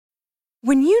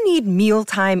When you need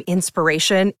mealtime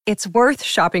inspiration, it's worth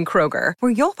shopping Kroger,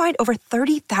 where you'll find over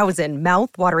 30,000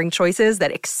 mouth-watering choices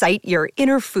that excite your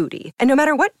inner foodie. And no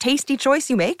matter what tasty choice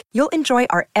you make, you'll enjoy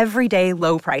our everyday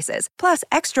low prices, plus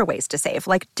extra ways to save,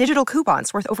 like digital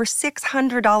coupons worth over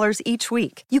 $600 each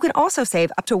week. You can also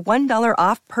save up to $1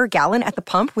 off per gallon at the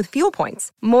pump with fuel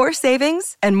points. More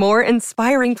savings and more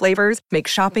inspiring flavors make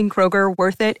shopping Kroger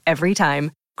worth it every time.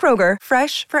 Kroger,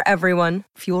 fresh for everyone.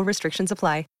 Fuel restrictions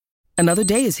apply. Another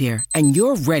day is here, and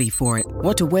you're ready for it.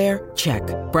 What to wear? Check.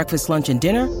 Breakfast, lunch, and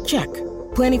dinner? Check.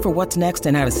 Planning for what's next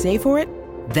and how to save for it?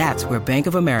 That's where Bank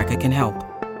of America can help.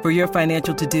 For your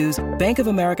financial to-dos, Bank of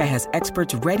America has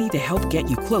experts ready to help get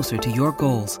you closer to your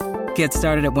goals. Get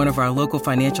started at one of our local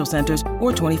financial centers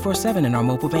or 24/7 in our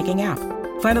mobile banking app.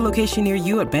 Find a location near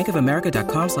you at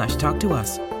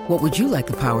bankofamerica.com/talktous. What would you like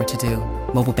the power to do?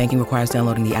 Mobile banking requires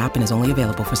downloading the app and is only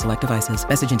available for select devices.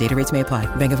 Message and data rates may apply.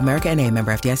 Bank of America N.A.,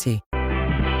 member FDIC.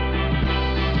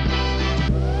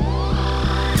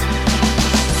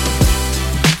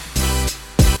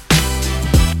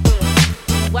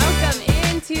 Welcome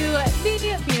into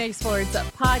the Phoenix Sports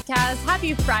Podcast.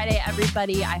 Happy Friday,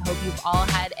 everybody. I hope you've all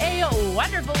had a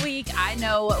wonderful week. I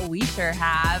know we sure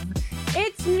have.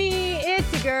 It's me,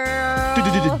 it's your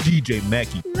girl, DJ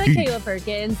Mackie, Michaela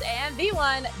Perkins, and the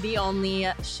one, the only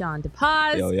Sean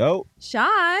DePaz. Yo.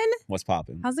 Sean, What's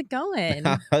popping? how's it going?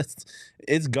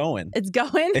 It's going. It's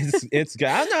going. It's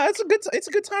no, it's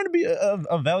a good time to be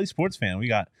a Valley sports fan. We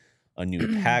got a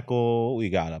new tackle. We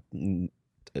got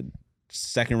a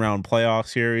second round playoff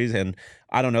series, and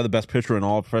I don't know, the best pitcher in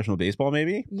all of professional baseball,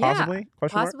 maybe? Yeah, possibly.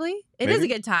 Possibly. It is a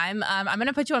good time. I'm going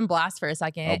to put you on blast for a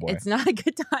second. Oh, boy. It's not a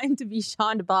good time to be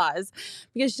Sean DePaz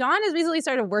because Sean has recently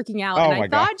started working out, Oh, and my I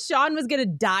thought Sean was going to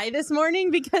die this morning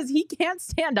because he can't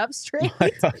stand up straight.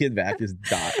 My fucking back is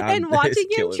dying. And watching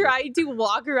him try to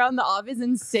walk around the office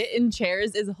and sit in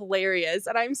chairs is hilarious.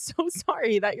 And I'm so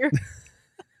sorry that you're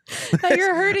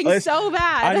hurting so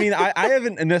bad. I mean, I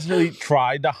haven't necessarily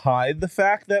tried to hide the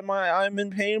fact that I'm in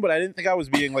pain, but I didn't think I was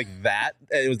being like that.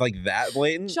 It was like that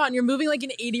blatant. Sean, you're moving like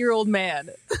an 80-year-old man.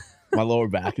 My lower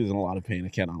back is in a lot of pain. I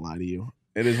cannot lie to you.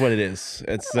 It is what it is.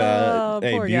 It's Oh,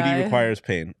 hey, poor beauty guy. requires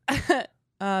pain.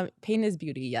 Pain is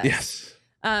beauty, yes. Yes.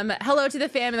 Hello to the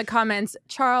fam in the comments.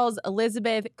 Charles,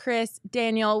 Elizabeth, Chris,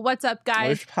 Daniel. What's up, guys?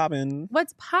 What's poppin'?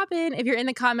 What's poppin'? If you're in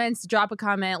the comments, drop a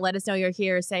comment. Let us know you're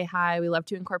here. Say hi. We love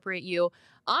to incorporate you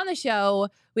on the show.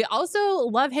 We also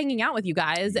love hanging out with you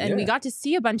guys. And we got to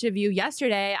see a bunch of you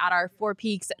yesterday at our Four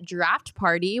Peaks draft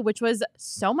party, which was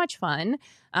so much fun.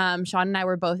 Sean and I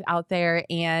were both out there,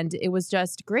 and it was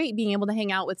just great being able to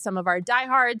hang out with some of our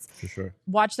diehards. For sure.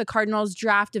 Watch the Cardinals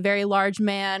draft a very large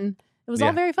man. It was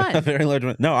all very fun. A very large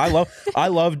one. No, I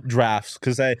love drafts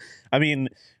because I mean,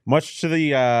 much to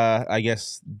the I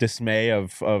guess dismay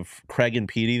of Craig and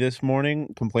Petey this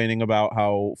morning, complaining about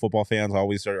how football fans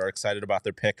always are excited about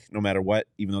their pick no matter what,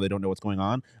 even though they don't know what's going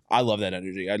on. I love that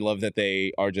energy. I love that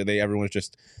everyone's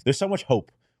just, there's so much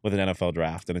hope with an NFL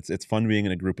draft, and it's fun being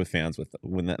in a group of fans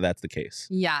when that's the case.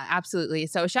 Yeah, absolutely.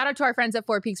 So shout out to our friends at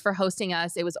Four Peaks for hosting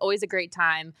us. It was always a great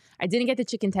time. I didn't get the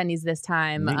chicken tendies this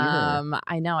time.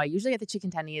 I know I usually get the chicken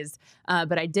tendies,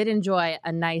 but I did enjoy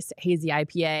a nice hazy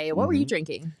IPA. What were you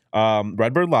drinking?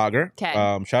 Redbird Lager. Okay.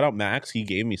 Shout out Max. He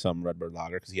gave me some Redbird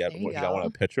Lager because he got one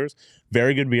of the pitchers.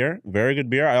 Very good beer. Very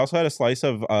good beer. I also had a slice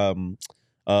of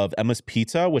Emma's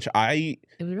Pizza, which it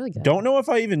was really good. Don't know if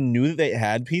I even knew that they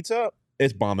had pizza.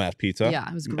 It's bomb-ass pizza. Yeah,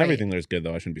 it was great. Everything there's good,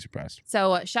 though. I shouldn't be surprised.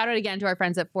 So shout out again to our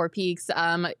friends at Four Peaks.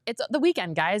 It's the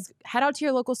weekend, guys. Head out to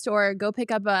your local store. Go pick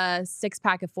up a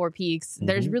 6-pack of Four Peaks.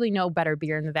 There's really no better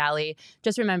beer in the Valley.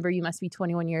 Just remember, you must be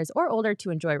 21 years or older to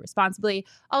enjoy responsibly.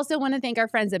 Also want to thank our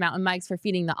friends at Mountain Mike's for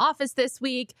feeding the office this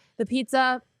week. The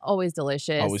pizza, always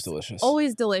delicious. Always delicious.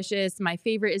 Always delicious. My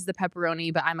favorite is the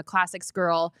pepperoni, but I'm a classics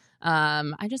girl.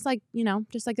 I just like the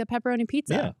pepperoni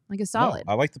pizza, like a solid.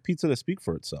 No, I like the pizza to speak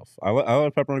for itself. I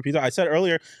love pepperoni pizza. I said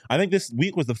earlier, I think this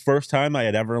week was the first time I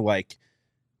had ever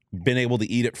been able to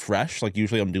eat it fresh. Like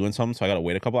usually I'm doing something, so I got to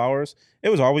wait a couple hours. It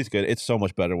was always good. It's so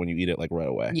much better when you eat it right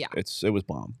away. Yeah. It was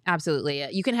bomb. Absolutely.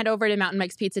 You can head over to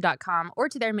mountainmikespizza.com or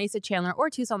to their Mesa, Chandler, or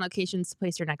Tucson locations to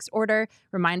place your next order.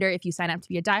 Reminder, if you sign up to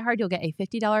be a diehard, you'll get a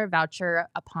 $50 voucher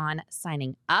upon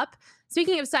signing up.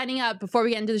 Speaking of signing up, before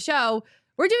we get into the show,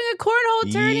 we're doing a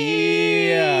cornhole tourney.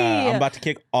 Yeah. I'm about to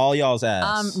kick all y'all's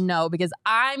ass. No, because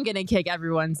I'm going to kick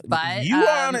everyone's butt. You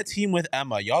are on a team with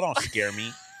Emma. Y'all don't scare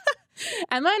me.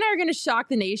 Emma and I are going to shock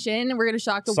the nation. We're going to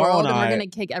shock the Saul world, and and we're I- going to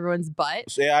kick everyone's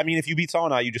butt. So, yeah, I mean, if you beat Saul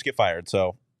and I, you just get fired.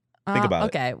 So Think about it.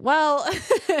 Okay. Well,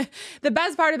 the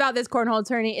best part about this cornhole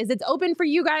tourney is it's open for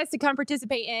you guys to come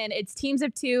participate in. It's teams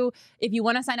of 2. If you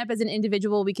want to sign up as an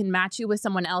individual, we can match you with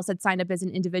someone else that signed up as an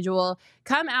individual.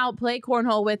 Come out, play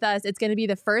cornhole with us. It's going to be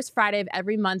the first Friday of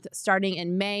every month starting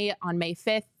in May on May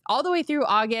 5th. All the way through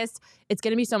August. It's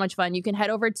going to be so much fun. You can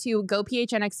head over to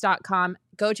gophnx.com,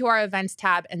 go to our events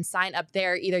tab and sign up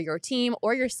there, either your team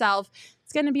or yourself.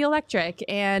 It's going to be electric,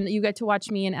 and you get to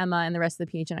watch me and Emma and the rest of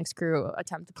the PHNX crew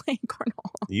attempt to play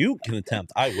cornhole. You can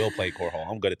attempt. I will play cornhole.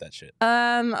 I'm good at that shit.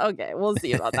 Okay, we'll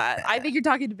see about that. I think you're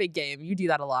talking to big game. You do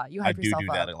that a lot. You hype yourself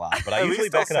up. I do that a lot, but I usually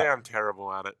back it up. I'm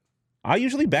terrible at it. I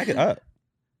usually back it up.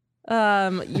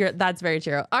 That's very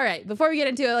true. All right, before we get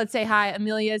into it, let's say hi.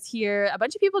 Amelia's here. A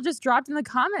bunch of people just dropped in the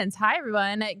comments. Hi,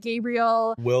 everyone.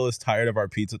 Gabriel. Will is tired of our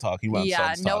pizza talking about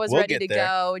Suns talk. Noah's ready to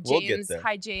go. James.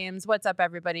 Hi, James. What's up,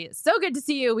 everybody? So good to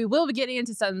see you. We will be getting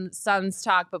into some Suns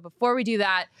talk, but before we do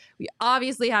that, we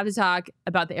obviously have to talk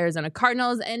about the Arizona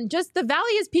Cardinals and just the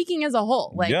Valley is peaking as a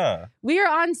whole. We are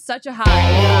on such a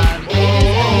high. It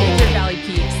is a major Valley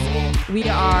peaks. We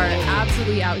are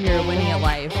absolutely out here winning at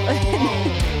life.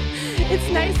 It's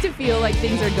nice to feel like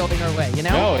things are going our way, you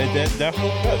know? No, it definitely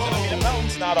does. And I mean, the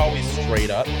mountain's not always straight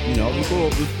up. You know,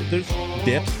 there's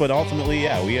dips, but ultimately,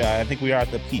 yeah, I think we are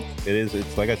at the peak.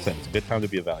 It's like I said, it's a good time to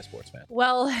be a Valley sports fan.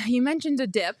 Well, you mentioned a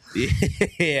dip.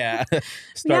 Yeah.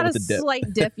 We had a slight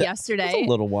dip yesterday. It's a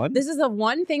little one. This is the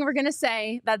one thing we're going to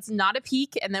say that's not a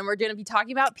peak, and then we're going to be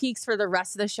talking about peaks for the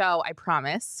rest of the show, I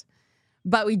promise.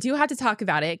 But we do have to talk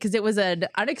about it because it was an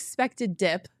unexpected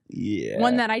dip. Yeah.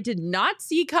 One that I did not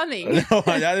see coming. No,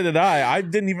 neither did I. I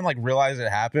didn't even realize it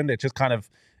happened. It just happened.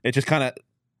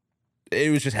 And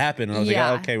I was like,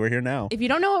 oh, okay, we're here now. If you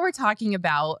don't know what we're talking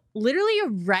about, literally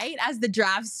right as the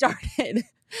draft started,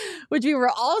 which we were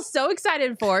all so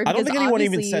excited for. I don't think anyone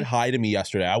even said hi to me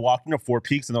yesterday. I walked into Four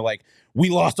Peaks and they're like, we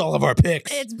lost all of our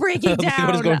picks. It's breaking down.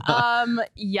 What is going on?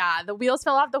 Yeah, the wheels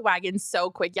fell off the wagon so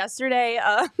quick yesterday.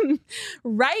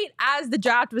 Right as the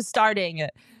draft was starting,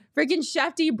 freaking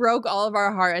Shefty broke all of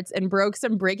our hearts and broke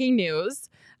some breaking news.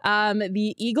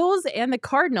 The Eagles and the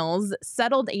Cardinals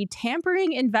settled a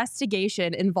tampering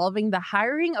investigation involving the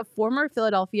hiring of former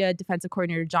Philadelphia defensive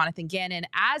coordinator Jonathan Gannon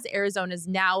as Arizona's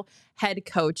now head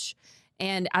coach.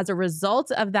 And as a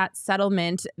result of that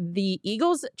settlement, the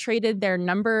Eagles traded their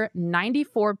number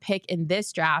 94 pick in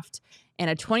this draft and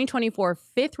a 2024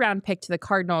 fifth-round pick to the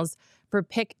Cardinals for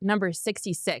pick number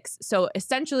 66. So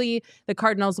essentially, the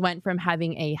Cardinals went from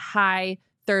having a high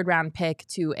third-round pick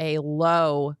to a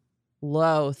low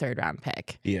third-round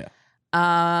pick. Yeah.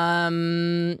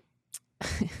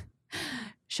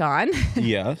 Sean?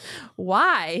 Yeah.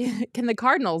 Why can the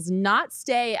Cardinals not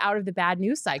stay out of the bad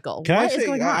news cycle? What is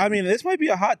going on? I mean, this might be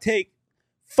a hot take.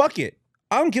 Fuck it.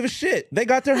 I don't give a shit. They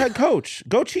got their head coach.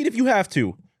 Go cheat if you have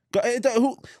to. It's a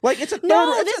third.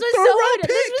 No, this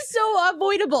was so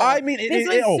avoidable. I mean, this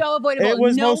was so avoidable. No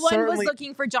one was certainly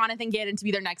looking for Jonathan Gannon to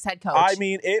be their next head coach. I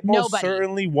mean, it most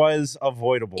certainly was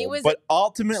avoidable. But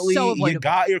ultimately, you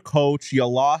got your coach. You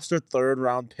lost a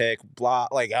third-round pick. Blah.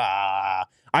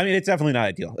 I mean, it's definitely not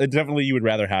ideal. It definitely, you would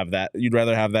rather have that. You'd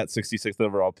rather have that 66th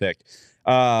overall pick.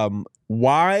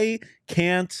 Why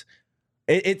can't...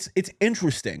 It's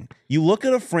interesting. You look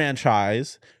at a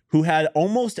franchise who had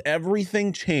almost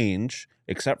everything change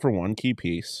except for one key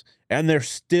piece, and there's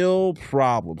still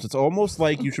problems. It's almost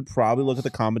like you should probably look at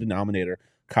the common denominator,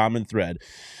 common thread.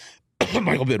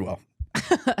 Michael Bidwell.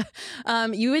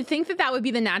 You would think that would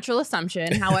be the natural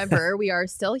assumption. However, we are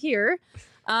still here.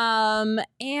 And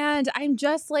I'm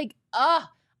just like,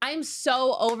 I'm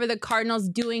so over the Cardinals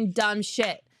doing dumb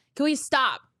shit. Can we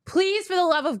stop? Please, for the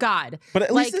love of God. But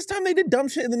at least this time they did dumb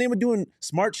shit in the name of doing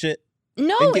smart shit.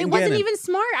 No, it wasn't even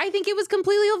smart. I think it was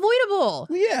completely avoidable.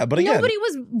 Yeah, but again, nobody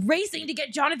was racing to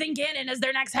get Jonathan Gannon as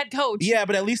their next head coach. Yeah,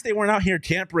 but at least they weren't out here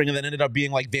tampering and then ended up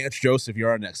being like Vance Joseph, you're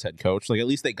our next head coach. Like, at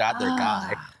least they got their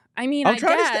guy. I mean, I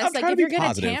guess if you're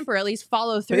going to tamper, at least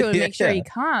follow through and make sure he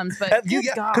comes. But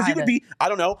because you could be, I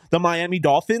don't know, the Miami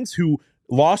Dolphins who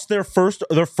lost their first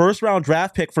round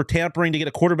draft pick for tampering to get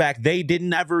a quarterback they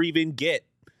didn't ever even get.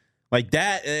 Like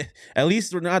that, at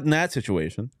least we're not in that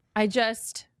situation.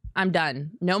 I'm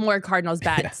done. No more Cardinals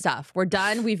bad stuff. We're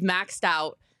done. We've maxed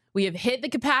out. We have hit the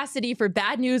capacity for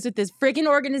bad news with this freaking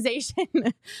organization.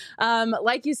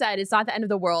 Like you said, it's not the end of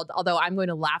the world, although I'm going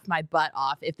to laugh my butt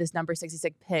off if this number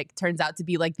 66 pick turns out to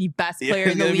be like the best player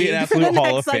in the league for the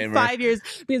next 5 years,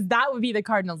 because that would be the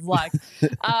Cardinals' luck.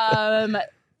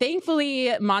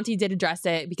 Thankfully, Monty did address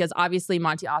it because obviously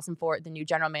Monty Ossenfort, the new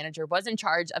general manager, was in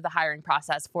charge of the hiring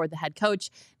process for the head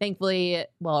coach. Thankfully,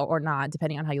 well, or not,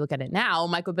 depending on how you look at it now,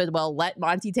 Michael Bidwell let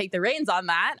Monty take the reins on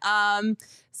that.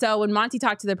 So when Monty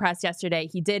talked to the press yesterday,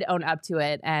 he did own up to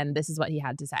it, and this is what he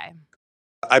had to say.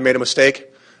 I made a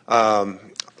mistake. I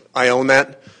own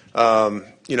that.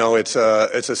 It's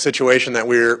a situation that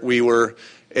we were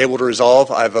able to resolve.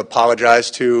 I've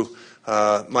apologized to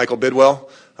Michael Bidwell.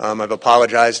 I've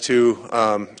apologized to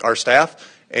our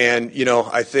staff, and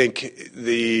I think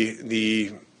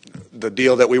the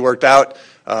deal that we worked out,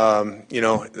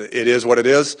 it is what it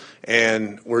is,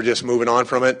 and we're just moving on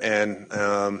from it, and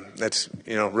that's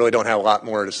really don't have a lot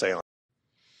more to say on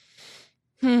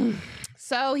it.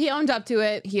 So he owned up to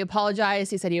it. He apologized.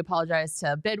 He said he apologized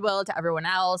to Bidwell, to everyone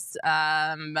else.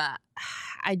 I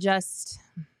just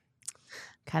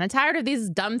kind of tired of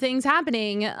these dumb things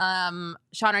happening.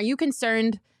 Sean, are you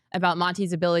concerned about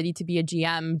Monty's ability to be a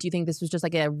GM? Do you think this was just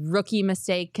like a rookie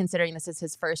mistake, considering this is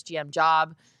his first GM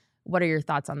job? What are your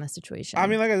thoughts on this situation? I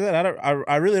mean, like I said,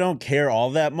 I really don't care all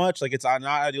that much. Like, it's not an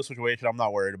ideal situation. I'm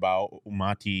not worried about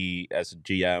Monty as a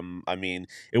GM. I mean,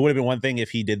 it would have been one thing if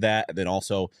he did that and then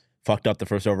also fucked up the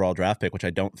first overall draft pick, which I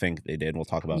don't think they did. We'll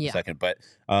talk about in a second. But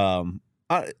I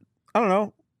don't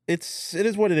know. It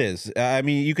is what it is. I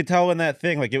mean, you could tell in that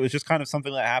thing, like, it was just kind of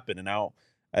something that happened, and now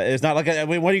it's not like what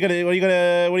are you gonna do?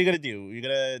 You're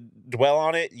gonna dwell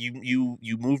on it?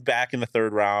 You moved back in the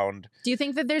third round. Do you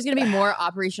think that there's gonna be more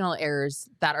operational errors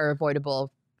that are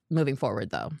avoidable moving forward,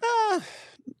 though?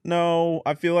 No,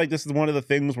 I feel like this is one of the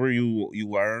things where you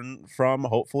learn from,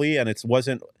 hopefully, and it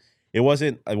wasn't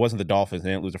the Dolphins. They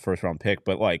didn't lose a first round pick,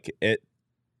 but like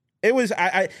it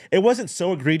wasn't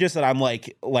so egregious that I'm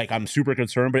like I'm super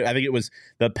concerned, but I think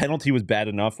the penalty was bad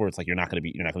enough where it's like you're not going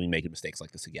to be making mistakes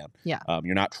like this again. Yeah.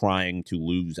 You're not trying to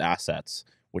lose assets,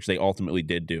 which they ultimately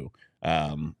did do.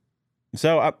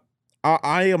 So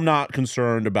I am not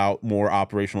concerned about more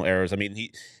operational errors. I mean,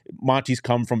 Monty's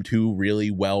come from two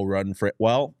really well-run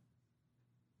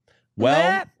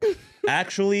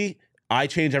actually, I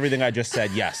changed everything I just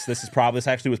said. Yes, this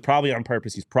actually was probably on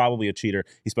purpose. He's probably a cheater.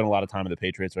 He spent a lot of time in the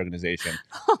Patriots organization.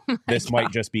 This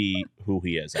might just be who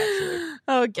he is, actually.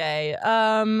 Okay.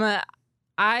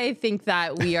 I think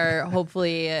that we are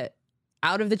hopefully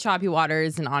out of the choppy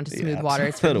waters and onto smooth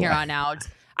waters from here on out.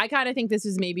 I kind of think this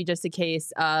is maybe just a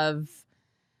case of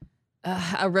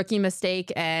a rookie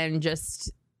mistake and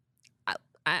just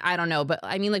I don't know, but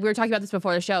I mean, like we were talking about this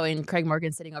before the show, and Craig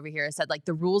Morgan sitting over here said like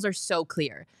the rules are so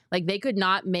clear. Like they could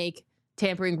not make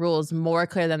tampering rules more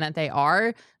clear than that they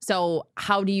are. So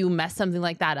how do you mess something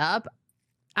like that up?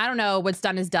 I don't know. What's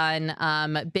done is done.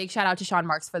 Big shout out to Sean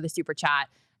Marks for the super chat.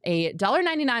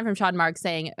 $1.99 from Sean Marks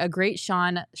saying, a great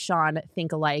Sean,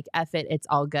 think alike. F it, it's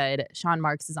all good. Sean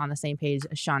Marks is on the same page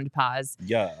as Sean DePaz.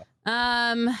 Yeah.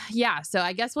 Yeah, so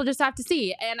I guess we'll just have to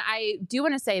see. And I do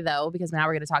want to say, though, because now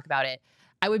we're going to talk about it,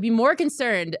 I would be more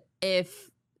concerned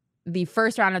if the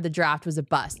first round of the draft was a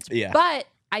bust. Yeah. But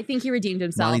I think he redeemed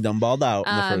himself. Monty done balled out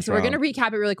in the first so round. we're going to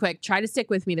recap it really quick. Try to stick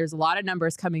with me. There's a lot of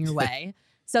numbers coming your way.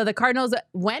 So the Cardinals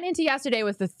went into yesterday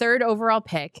with the 3rd overall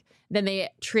pick. Then they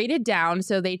traded down.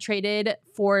 So they traded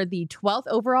for the 12th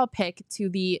overall pick to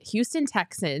the Houston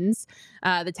Texans.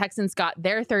 The Texans got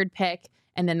their 3rd pick.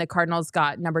 And then the Cardinals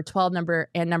got number 12, number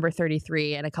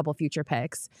 33, and a couple future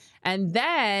picks. And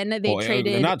then they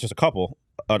traded... And not just a couple,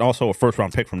 and also a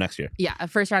first-round pick from next year. Yeah, a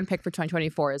first-round pick for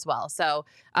 2024 as well. So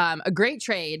a great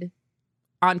trade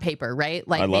on paper, right?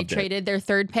 Like they traded their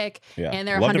 3rd pick and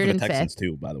their 105th. Loved it for the Texans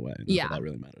too, by the way. Yeah. That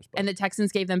really matters. But. And the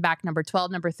Texans gave them back number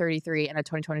 12, number 33, and a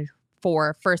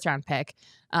 2024 first-round pick,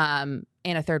 and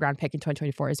a 3rd-round pick in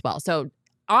 2024 as well. So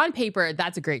on paper,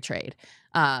 that's a great trade.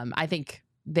 I think...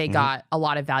 They got a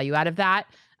lot of value out of that.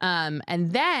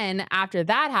 And then after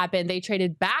that happened, they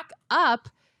traded back up.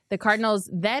 The Cardinals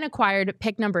then acquired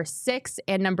pick number 6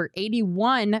 and number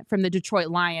 81 from the Detroit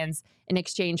Lions in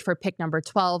exchange for pick number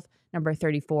 12, number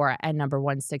 34, and number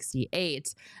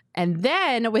 168. And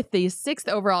then with the 6th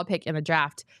overall pick in the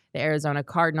draft, the Arizona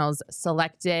Cardinals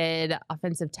selected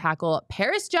offensive tackle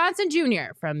Paris Johnson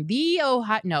Jr. from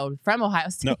Ohio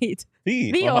State.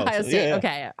 The Ohio State. Yeah.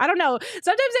 Okay. I don't know.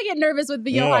 Sometimes I get nervous with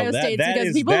the Ohio States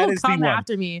because people will come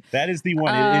after me. That is the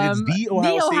one. It's the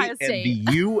Ohio State and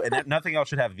the U, and nothing else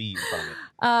should have V in front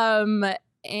of it.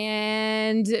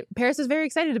 And Paris was very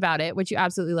excited about it, which you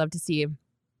absolutely love to see.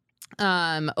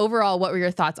 Overall, what were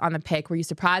your thoughts on the pick? Were you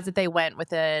surprised that they went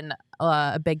with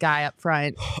a big guy up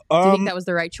front? Do you think that was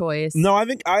the right choice? No,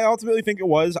 I ultimately think it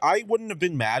was. I wouldn't have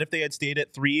been mad if they had stayed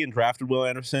at 3 and drafted Will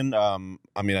Anderson.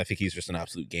 I think he's just an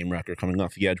absolute game wrecker coming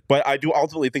off the edge. But I do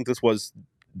ultimately think this was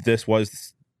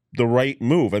the right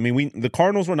move. I mean, the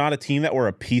Cardinals were not a team that were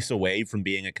a piece away from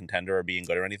being a contender or being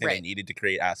good or anything. Right. They needed to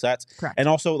create assets. Correct. And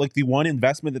also, like, the one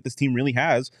investment that this team really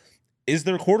has is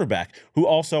their quarterback, who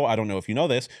also, I don't know if you know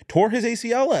this, tore his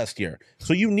ACL last year.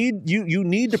 So you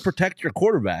need to protect your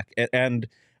quarterback, and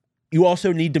you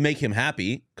also need to make him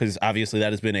happy, because obviously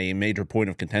that has been a major point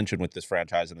of contention with this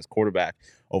franchise and this quarterback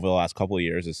over the last couple of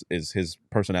years is his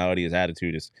personality, his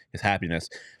attitude, his happiness.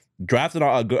 Drafted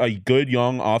a good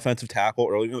young offensive tackle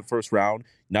early in the first round.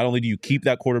 Not only do you keep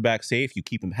that quarterback safe, you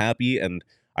keep him happy, and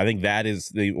I think that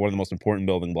is one of the most important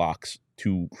building blocks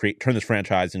to turn this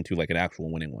franchise into like an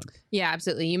actual winning one. Yeah,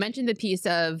 absolutely. You mentioned the piece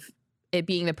of it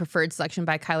being the preferred selection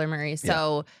by Kyler Murray.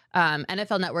 So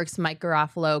NFL Network's Mike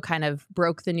Garofalo kind of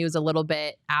broke the news a little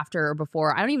bit after or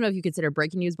before. I don't even know if you consider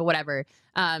breaking news, but whatever.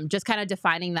 Just kind of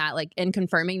defining that, like, and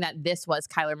confirming that this was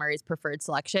Kyler Murray's preferred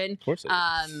selection. Of course it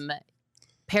is.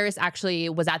 Paris actually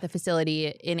was at the facility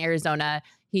in Arizona.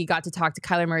 He got to talk to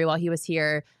Kyler Murray while he was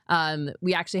here.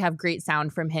 We actually have great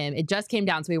sound from him. It just came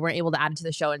down, so we weren't able to add it to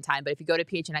the show in time. But if you go to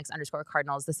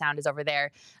PHNX_Cardinals, the sound is over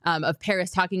there of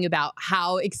Paris talking about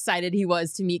how excited he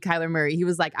was to meet Kyler Murray. He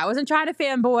was like, I wasn't trying to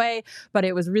fanboy, but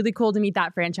it was really cool to meet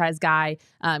that franchise guy.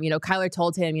 Kyler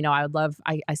told him,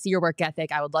 I see your work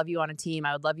ethic. I would love you on a team.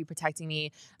 I would love you protecting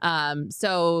me.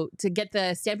 So to get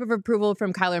the stamp of approval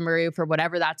from Kyler Murray for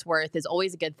whatever that's worth is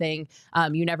always a good thing.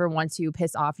 You never want to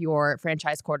piss off your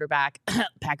franchise quarterback,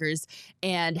 Packers,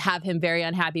 and have him very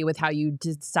unhappy with how you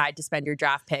decide to spend your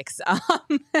draft picks. So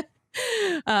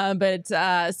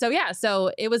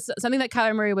it was something that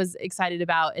Kyler Murray was excited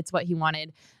about. It's what he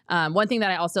wanted. One thing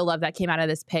that I also love that came out of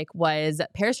this pick was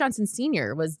Paris Johnson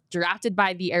Sr. was drafted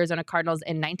by the Arizona Cardinals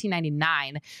in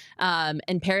 1999.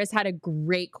 And Paris had a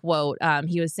great quote.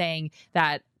 He was saying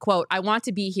that, quote, I want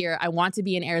to be here. I want to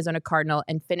be an Arizona Cardinal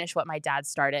and finish what my dad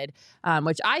started,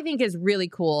 which I think is really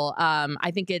cool.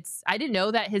 I didn't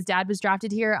know that his dad was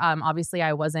drafted here. Obviously,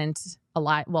 I wasn't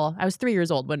alive. Well, I was 3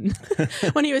 years old when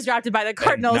when he was drafted by the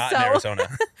Cardinals. Not in Arizona.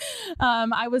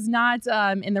 I was not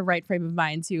in the right frame of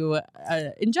mind to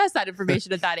ingest that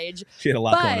information at that age. She had a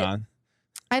lot going on.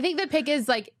 I think the pick is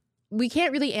like, we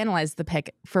can't really analyze the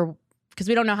pick because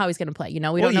we don't know how he's going to play. We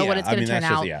don't know what it's going to turn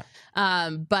out.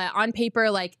 But on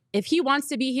paper, like, if he wants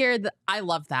to be here, I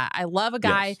love that. I love a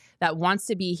guy that wants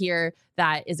to be here,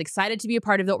 that is excited to be a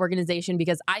part of the organization,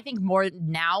 because I think more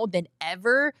now than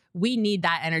ever, we need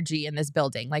that energy in this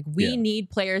building. Like, we need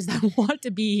players that want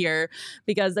to be here,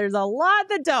 because there's a lot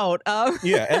that don't.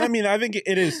 And I mean, I think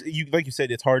it is, like you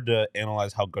said, it's hard to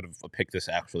analyze how good of a pick this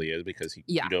actually is, because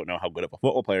you don't know how good of a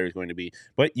football player he's going to be.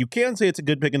 But you can say it's a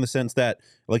good pick in the sense that,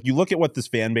 like, you look at what this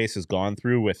fan base has gone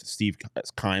through with Steve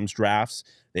Keim's drafts.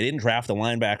 They didn't draft a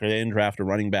linebacker. They didn't draft a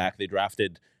running back. They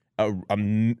drafted a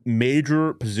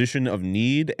major position of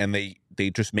need, and they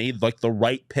just made, like, the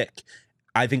right pick.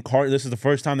 I think this is the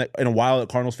first time that in a while that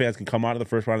Cardinals fans can come out of the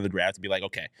first round of the draft and be like,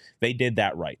 okay, they did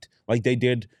that right. Like, they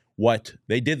did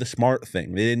the smart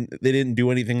thing. They didn't do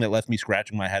anything that left me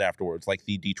scratching my head afterwards, like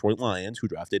the Detroit Lions, who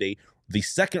drafted the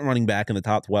second running back in the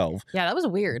top 12. Yeah, that was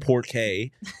weird. Port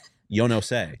K. You no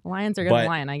say. Lions are going to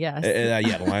lion, I guess.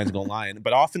 The Lions are going lion.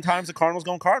 But oftentimes the Cardinals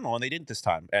going Cardinal, and they didn't this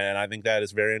time. And I think that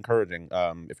is very encouraging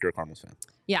if you're a Cardinals fan.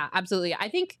 Yeah, absolutely. I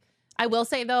think I will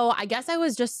say, though, I guess I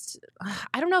was just,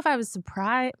 I don't know if I was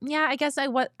surprised. Yeah, I guess I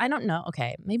don't know.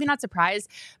 Okay, maybe not surprised.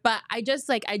 But I just,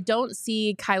 I don't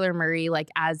see Kyler Murray,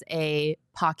 as a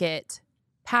pocket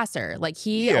passer. A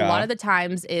lot of the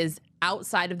times is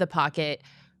outside of the pocket,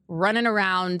 running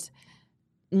around,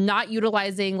 not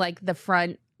utilizing, the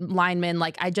front linemen.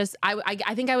 I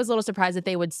think I was a little surprised that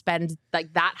they would spend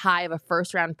that high of a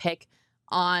first round pick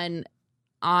on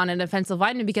an offensive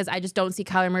lineman, because I just don't see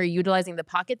Kyler Murray utilizing the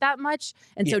pocket that much.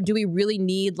 And so do we really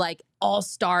need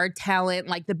all-star talent,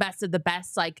 the best of the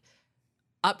best,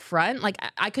 up front?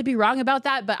 I could be wrong about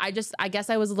that, but I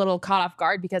guess I was a little caught off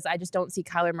guard, because I just don't see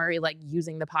Kyler Murray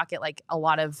using the pocket like a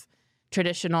lot of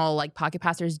traditional pocket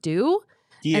passers do.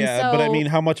 Yeah, but I mean,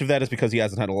 how much of that is because he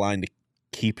hasn't had a line to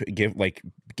give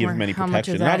him any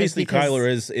protection? And obviously Kyler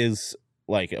is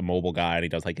a mobile guy, and he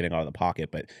does getting out of the pocket,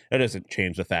 but that doesn't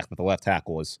change the fact that the left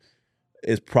tackle is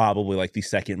probably the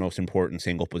second most important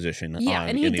single position.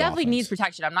 And he definitely needs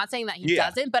protection. I'm not saying that he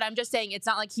doesn't, but I'm just saying it's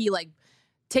not like he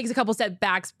takes a couple step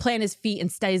backs, plant his feet,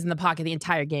 and stays in the pocket the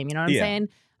entire game. You know what I'm saying?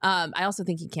 I also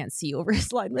think he can't see over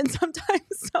his linemen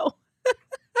sometimes, so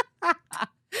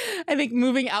I think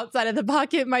moving outside of the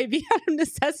pocket might be out of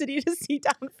necessity to see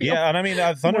downfield. Yeah, and I mean,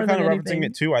 Thunder kind of referencing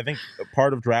it too. I think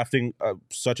part of drafting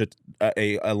such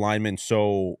a lineman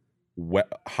so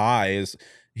high is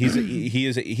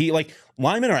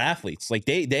linemen are athletes.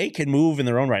 They can move in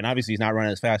their own right. And obviously, he's not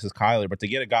running as fast as Kyler, but to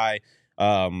get a guy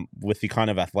with the kind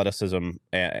of athleticism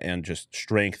and just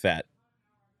strength that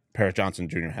Paris Johnson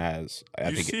Jr. has.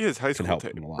 I think see his high school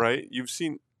tape, right? You've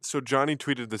seen. So Johnny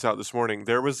tweeted this out this morning.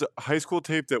 There was a high school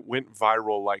tape that went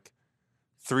viral like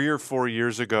 3 or 4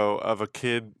 years ago of a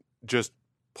kid just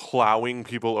plowing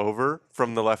people over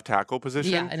from the left tackle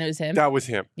position. Yeah, and it was him. That was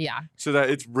him. Yeah. So that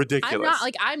it's ridiculous.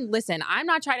 I'm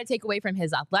not trying to take away from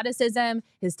his athleticism,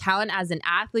 his talent as an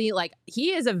athlete. Like,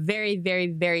 he is a very, very,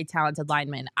 very talented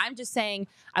lineman. I'm just saying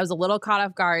I was a little caught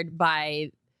off guard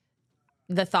by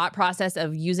the thought process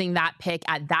of using that pick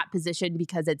at that position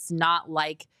because it's not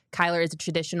like Kyler is a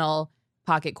traditional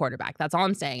pocket quarterback. That's all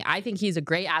I'm saying. I think he's a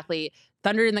great athlete.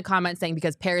 Thundered in the comments saying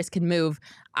because Paris can move.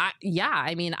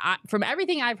 From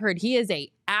everything I've heard, he is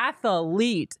a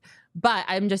athlete. But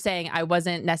I'm just saying I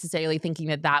wasn't necessarily thinking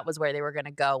that was where they were going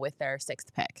to go with their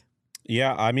 6th pick.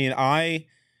 Yeah, I mean,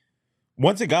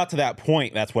 once it got to that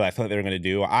point, that's what I thought they were going to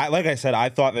do. Like I said, I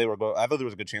thought there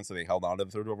was a good chance that they held on to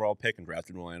the 3rd overall pick and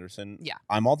drafted Will Anderson. Yeah.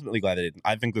 I'm ultimately glad they didn't.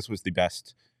 I think this was the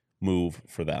best move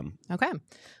for them. Okay.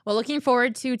 Well, looking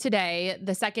forward to today.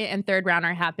 The 2nd and 3rd round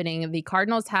are happening. The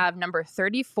Cardinals have number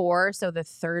 34, so the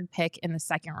 3rd pick in the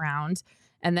 2nd round.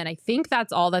 And then I think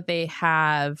that's all that they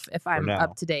have, if I'm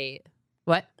up to date.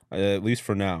 What? At least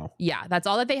for now. Yeah, that's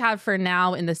all that they have for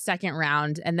now in the 2nd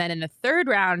round. And then in the 3rd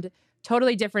round,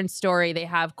 totally different story. They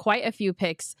have quite a few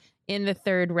picks in the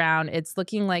 3rd round. It's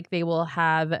looking like they will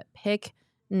have pick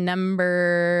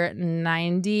number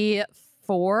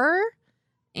 94.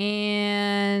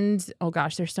 And oh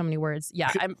gosh, there's so many words.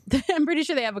 Yeah, I'm pretty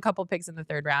sure they have a couple picks in the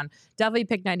 3rd round. Definitely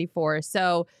pick 94.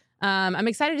 So I'm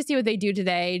excited to see what they do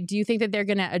today. Do you think that they're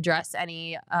going to address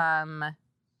any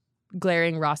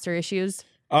glaring roster issues?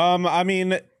 I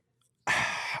mean,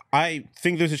 I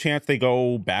think there's a chance they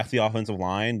go back to the offensive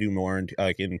line, do more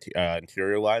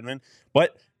interior linemen.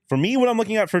 But for me, what I'm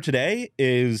looking at for today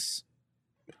is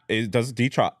does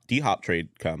D-Hop trade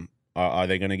come? Are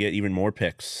they going to get even more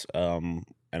picks?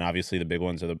 And obviously the big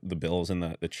ones are the Bills and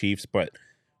the Chiefs, but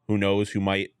who knows who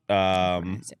might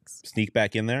sneak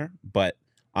back in there. But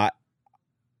I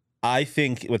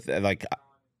think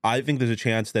I think there's a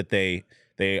chance that they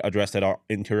address that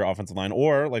interior offensive line,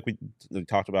 or like we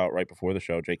talked about right before the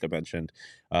show, Jacob mentioned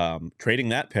trading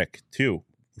that pick too.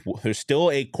 There's still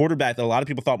a quarterback that a lot of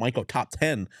people thought might go top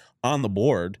 10 on the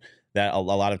board that a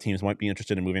lot of teams might be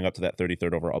interested in moving up to that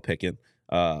 33rd overall pick in.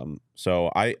 So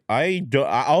all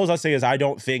I'll say is I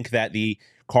don't think that the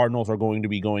Cardinals are going to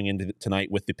be going into tonight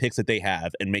with the picks that they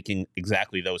have and making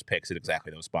exactly those picks at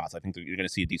exactly those spots. I think that you're going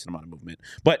to see a decent amount of movement.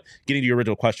 But getting to your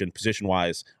original question,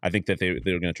 position-wise, I think that they're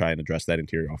going to try and address that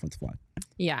interior offensive line.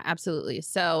 Yeah, absolutely.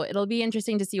 So it'll be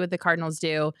interesting to see what the Cardinals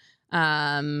do.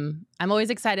 I'm always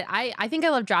excited. I think I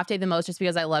love draft day the most just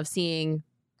because I love seeing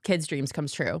kids' dreams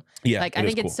comes true. Yeah, I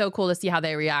think it's so cool to see how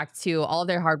they react to all of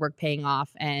their hard work paying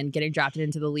off and getting drafted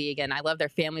into the league. And I love their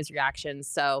families' reactions.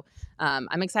 So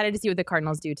I'm excited to see what the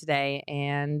Cardinals do today.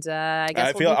 And I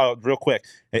guess real quick,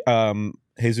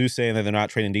 Jesus saying that they're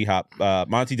not trading D-Hop.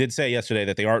 Monty did say yesterday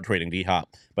that they aren't trading D-Hop,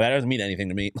 but that doesn't mean anything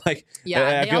to me. I they feel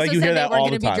also like you said hear they that weren't all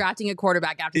going the to be time. drafting a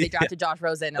quarterback after they drafted Josh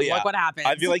Rosen. And look what happened.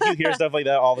 I feel like you hear stuff like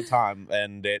that all the time,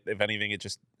 and if anything, it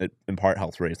in part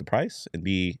helps raise the price and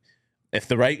be. If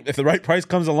the right price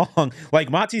comes along, like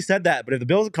Monty said that, but if the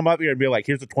Bills come up here and be like,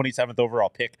 here's the 27th overall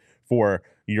pick for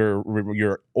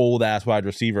your old ass wide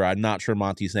receiver, I'm not sure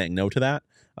Monty's saying no to that.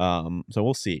 So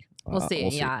we'll see. We'll see.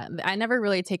 Yeah, I never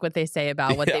really take what they say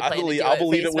about what they plan to do. I'll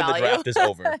believe it when the draft is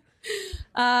over.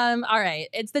 All right,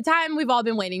 it's the time we've all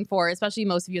been waiting for, especially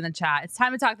most of you in the chat. It's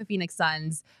time to talk the Phoenix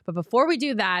Suns. But before we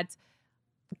do that,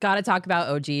 got to talk about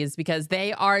OGs because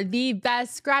they are the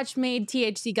best scratch-made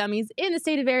THC gummies in the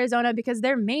state of Arizona because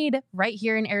they're made right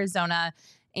here in Arizona.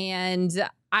 And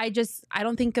I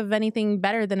don't think of anything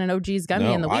better than an OG's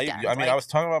gummy in the weekend. I was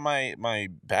talking about my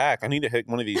back. I need to hit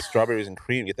one of these strawberries and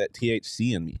cream, get that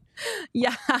THC in me.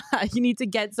 Yeah, you need to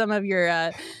get some of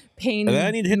your pain. And then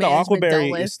I need to hit the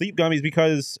Aquaberry sleep gummies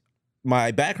because my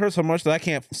back hurts so much that I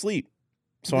can't sleep.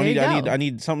 So I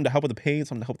need something to help with the pain,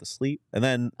 something to help with the sleep. And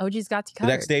then OG's got you covered.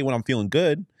 The next day when I'm feeling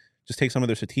good, just take some of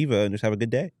their sativa and just have a good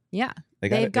day. Yeah.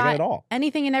 They've got it all.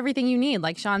 Anything and everything you need,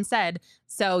 like Sean said.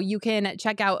 So you can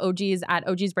check out OGs at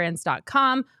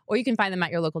ogsbrands.com, or you can find them at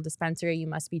your local dispensary. You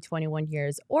must be 21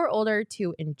 years or older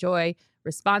to enjoy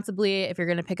responsibly. If you're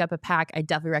going to pick up a pack, I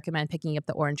definitely recommend picking up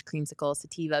the orange creamsicle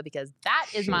sativa because that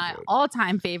is my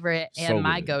all-time favorite and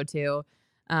my go-to.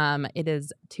 It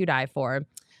is to die for.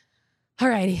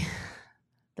 Alrighty.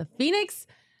 The Phoenix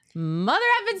Mother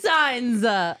effing Suns.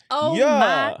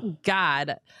 My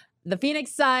God. The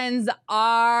Phoenix Suns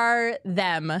are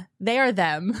them. They are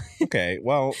them. Okay,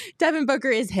 well. Devin Booker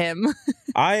is him.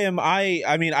 Okay,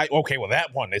 well, that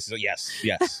one is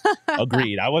yes,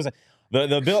 agreed. I wasn't.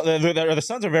 The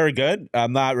Suns are very good.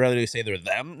 I'm not ready to say they're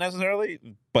them necessarily,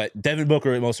 but Devin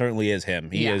Booker most certainly is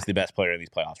him. He is the best player in these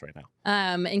playoffs right now.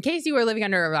 In case you were living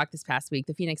under a rock this past week,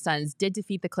 the Phoenix Suns did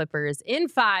defeat the Clippers in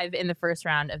 5 in the first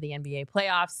round of the NBA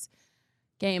playoffs.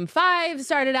 Game 5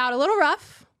 started out a little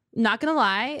rough. Not going to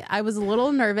lie. I was a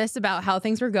little nervous about how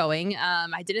things were going.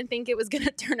 I didn't think it was going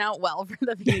to turn out well for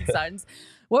the Phoenix Suns.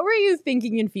 What were you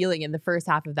thinking and feeling in the first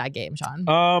half of that game, Sean?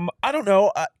 I don't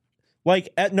know.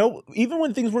 Even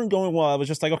when things weren't going well, I was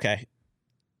just like, okay.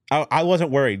 I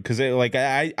wasn't worried because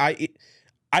I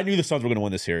knew the Suns were going to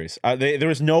win this series. There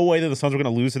was no way that the Suns were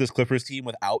going to lose to this Clippers team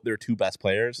without their 2 best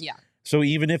players. Yeah. So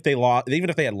even if they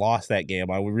had lost that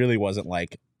game, I really wasn't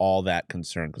like all that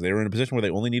concerned because they were in a position where they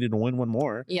only needed to win one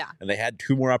more. Yeah. And they had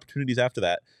 2 more opportunities after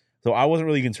that. So I wasn't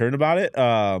really concerned about it.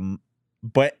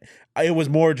 But it was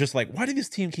more just like, why did this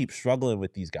team keep struggling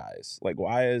with these guys? Like,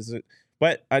 why is it?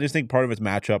 But I just think part of it's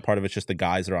matchup, part of it's just the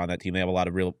guys that are on that team. They have a lot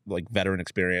of real veteran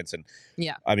experience, and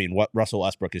I mean, Russell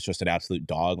Westbrook is just an absolute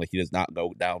dog. Like he does not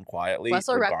go down quietly,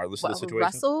 regardless of the situation.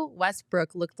 Russell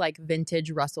Westbrook looked like vintage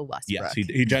Russell Westbrook. Yes,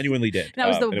 he genuinely did. That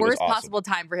was the worst possible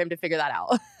time for him to figure that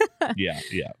out. Yeah.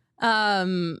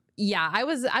 I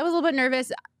was a little bit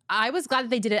nervous. I was glad that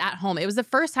they did it at home. It was the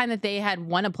first time that they had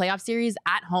won a playoff series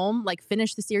at home, like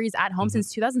finished the series at home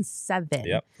since 2007.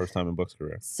 Yep, first time in Book's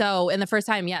career. So, and the first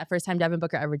time Devin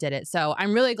Booker ever did it. So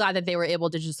I'm really glad that they were able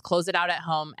to just close it out at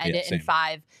home, end it in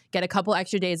 5, get a couple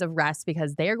extra days of rest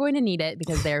because they are going to need it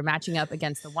because they're matching up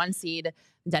against the 1 seed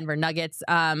Denver Nuggets.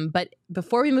 But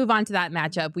before we move on to that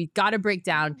matchup, we've got to break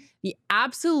down the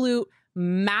absolute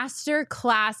master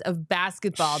class of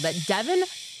basketball that Devin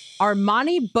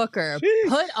Armani Booker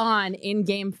put on in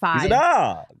game 5. He's a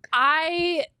dog.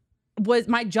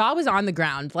 My jaw was on the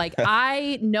ground. Like,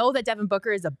 I know that Devin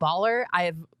Booker is a baller. I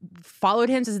have followed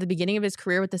him since the beginning of his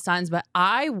career with the Suns, but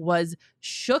I was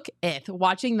shook-ith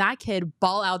watching that kid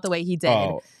ball out the way he did.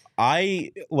 Oh,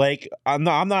 I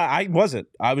wasn't.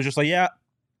 I was just like, yeah,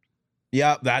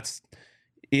 that's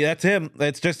him.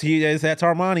 That's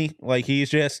Armani. Like,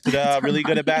 he's just really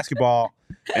good at basketball.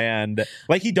 And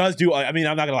like he does do, I mean,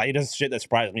 I'm not gonna lie, he does shit that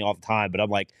surprises me all the time, but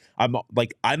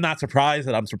I'm not surprised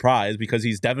that I'm surprised because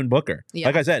he's Devin Booker. Yeah.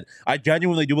 Like I said, I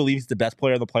genuinely do believe he's the best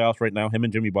player in the playoffs right now. Him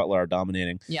and Jimmy Butler are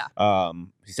dominating. Yeah.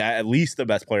 He's at least the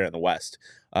best player in the West.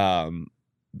 And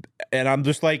I'm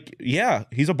just like, yeah,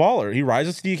 he's a baller. He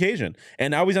rises to the occasion.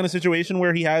 And now he's in a situation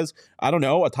where he has, I don't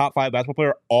know, a top 5 basketball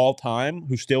player all time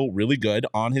who's still really good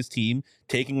on his team,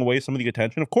 taking away some of the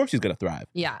attention. Of course he's going to thrive.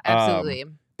 Yeah, absolutely.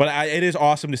 But it is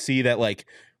awesome to see that, like,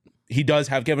 he does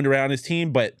have Kevin Durant on his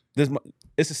team, but this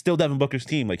is still Devin Booker's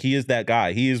team. Like, he is that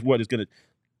guy. He is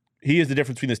he is the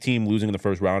difference between this team losing in the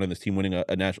first round and this team winning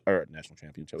a national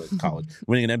championship at college,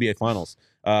 winning an NBA Finals.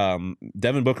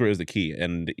 Devin Booker is the key,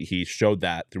 and he showed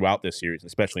that throughout this series,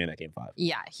 especially in that game 5.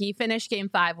 Yeah, he finished game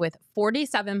 5 with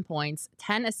 47 points,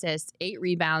 10 assists, 8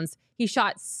 rebounds. He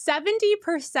shot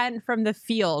 70% from the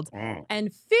field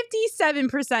and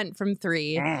 57% from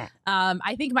 3.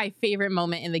 I think my favorite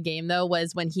moment in the game, though,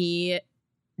 was when he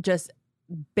just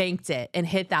banked it and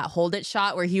hit that hold it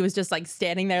shot where he was just like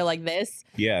standing there like this.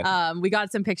 Yeah. We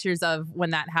got some pictures of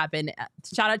when that happened.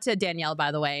 Shout out to Danielle,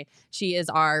 by the way. She is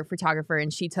our photographer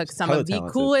and she took some of the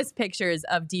coolest pictures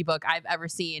of D-Book I've ever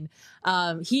seen.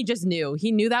 He just knew.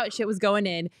 He knew that shit was going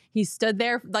in. He stood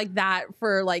there like that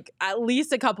for like at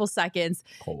least a couple seconds.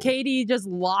 Cold. Katie just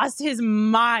lost his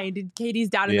mind. Katie's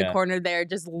down in the corner there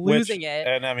just losing it.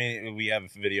 And I mean, we have a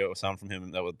video sound from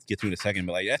him that we'll get to in a second,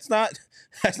 but like that's not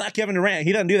Kevin Durant.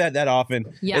 He doesn't do that often.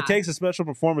 Yeah. It takes a special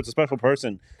performance, a special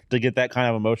person to get that kind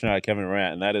of emotion out of Kevin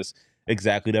Durant, and that is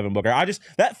exactly Devin Booker.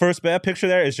 That picture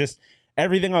there is just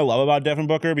everything I love about Devin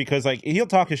Booker because like he'll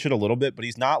talk his shit a little bit, but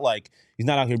he's not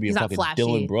out here being fucking flashy.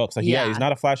 Dylan Brooks. Like he's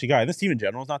not a flashy guy. And this team in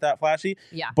general is not that flashy.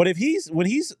 Yeah. But when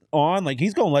he's on, like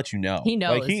he's gonna let you know. He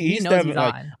knows. Like he's Devin,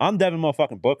 on. like, I'm Devin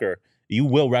motherfucking Booker. You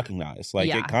will recognize. Like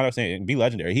it kind of saying be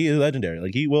legendary. He is legendary.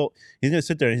 Like he's gonna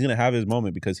sit there and he's gonna have his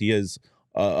moment because he is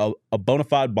a bona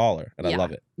fide baller, and I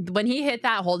love it. When he hit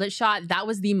that hold it shot, that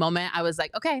was the moment I was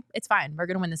like, okay, it's fine. We're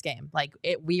gonna win this game. Like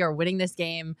we are winning this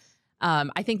game.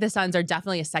 I think the Suns are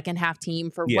definitely a second half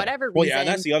team for whatever reason. Well, yeah, and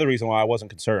that's the other reason why I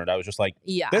wasn't concerned. I was just like,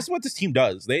 this is what this team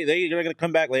does. They're going to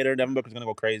come back later. Devin Booker's going to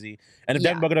go crazy. And if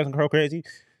Devin Booker doesn't go crazy,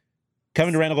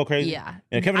 Kevin Durant will go crazy. Yeah.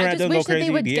 And if Kevin Durant doesn't go crazy, I just wish that they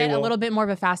would get a little bit more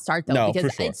of a fast start, though,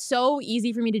 because it's so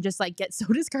easy for me to just like get so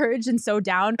discouraged and so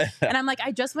down. And I'm like,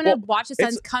 I just want to watch the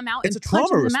Suns come out and punch them out. It's a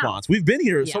trauma response. We've been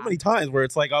here so many times where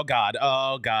it's like, oh God,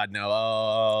 no,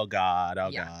 oh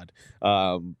God.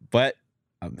 But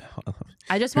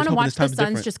I just want to watch the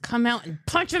Suns just come out and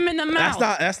punch him in the mouth.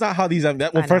 That's not how these.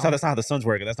 First off, that's not how the Suns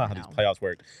work, and that's not how these playoffs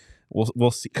work.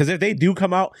 We'll see. Because if they do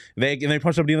come out, they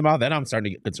punch somebody in the mouth, then I'm starting to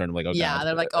get concerned. I'm like, oh yeah, God,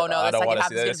 they're like, oh no, the second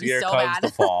half is going to be so bad.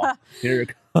 The fall. Here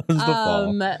comes the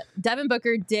fall. Devin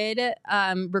Booker did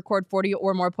record 40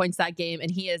 or more points that game,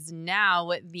 and he is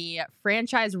now the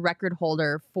franchise record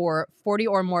holder for 40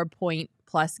 or more point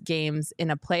plus games in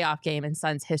a playoff game in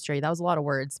Suns history. That was a lot of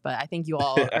words, but I think you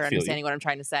all are understanding what I'm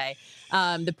trying to say.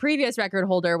 The previous record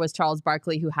holder was Charles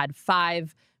Barkley, who had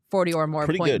 5 40 or more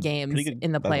point games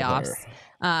in the playoffs.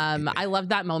 I loved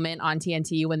that moment on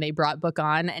TNT when they brought Book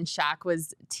on and Shaq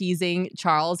was teasing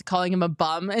Charles, calling him a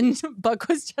bum, and Book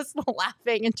was just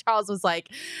laughing, and Charles was like,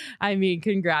 I mean,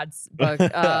 congrats, Book.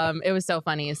 It was so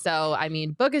funny. So, I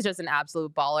mean, Book is just an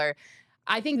absolute baller.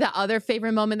 I think the other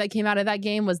favorite moment that came out of that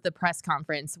game was the press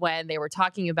conference when they were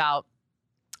talking about,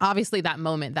 obviously, that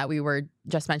moment that we were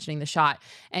just mentioning, the shot,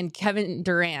 and Kevin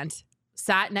Durant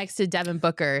sat next to Devin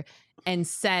Booker and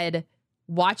said,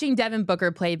 watching Devin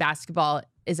Booker play basketball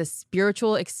is a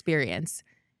spiritual experience.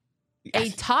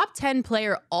 A top 10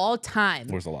 player all time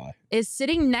Where's the lie? Is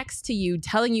sitting next to you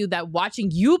telling you that watching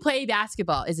you play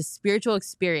basketball is a spiritual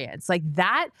experience. Like,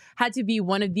 that had to be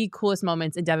one of the coolest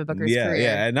moments in Devin Booker's career.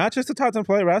 Yeah, and not just a top 10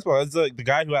 player basketball. It's like the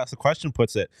guy who asked the question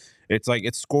puts it. It's like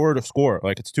it's score to score.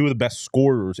 Like, it's two of the best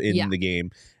scorers in the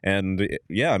game. And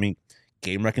I mean,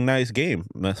 game recognized game.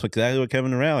 And that's exactly what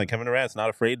Kevin Durant. Like, Kevin Durant's not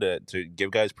afraid to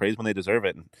give guys praise when they deserve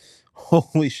it. And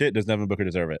holy shit, does Devin Booker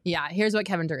deserve it? Yeah, here's what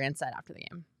Kevin Durant said after the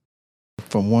game.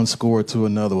 From one score to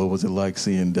another, what was it like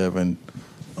seeing Devin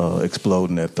explode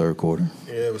in that third quarter?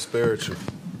 Yeah, it was spiritual.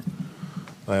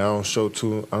 Like, I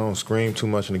don't scream too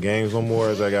much in the games no more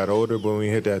as I got older, but when we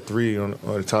hit that three on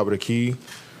the top of the key,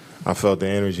 I felt the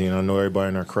energy, and I know everybody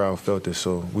in our crowd felt it.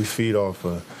 So we feed off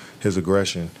of his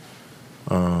aggression.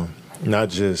 Not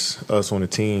just us on the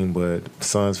team, but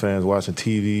Suns fans watching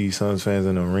TV, Suns fans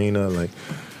in the arena. Like,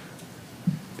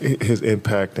 his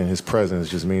impact and his presence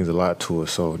just means a lot to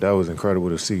us. So that was incredible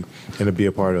to see and to be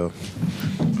a part of.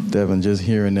 Devin, just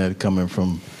hearing that coming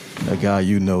from a guy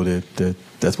you know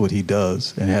that's what he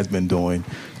does and has been doing,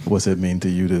 what's it mean to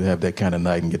you to have that kind of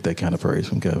night and get that kind of praise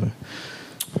from Kevin?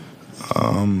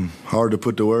 Hard to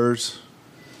put to words.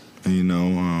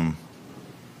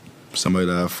 Somebody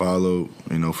that I followed,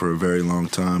 for a very long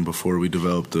time before we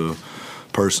developed a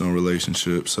personal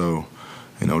relationship. So,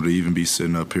 to even be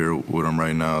sitting up here with him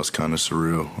right now is kind of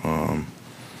surreal.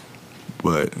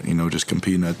 But, just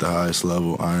competing at the highest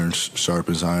level, iron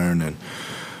sharpens iron, and,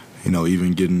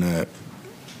 even getting that,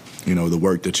 the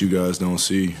work that you guys don't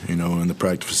see, in the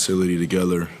practice facility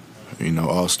together,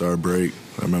 all-star break.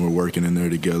 I remember working in there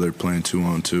together, playing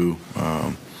 2-on-2.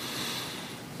 I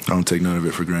don't take none of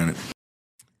it for granted.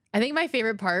 I think my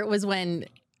favorite part was when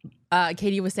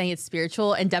Katie was saying it's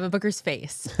spiritual and Devin Booker's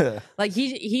face. Like,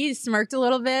 he smirked a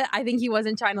little bit. I think he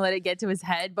wasn't trying to let it get to his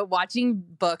head, but watching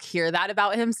Book hear that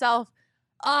about himself,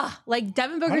 like,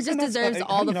 Devin Booker just deserves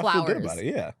all the flowers. Feel good about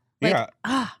it.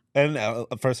 Yeah. And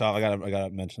first off, I gotta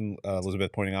mention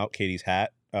Elizabeth pointing out Katie's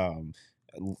hat.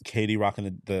 Katie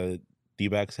rocking the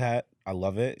D-backs hat. I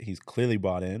love it. He's clearly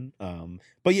bought in.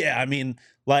 But yeah, I mean,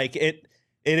 like, it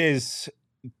is.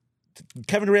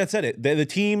 Kevin Durant said it. The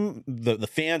team, the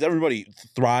fans, everybody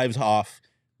thrives off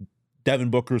Devin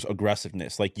Booker's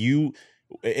aggressiveness. Like,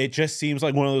 it just seems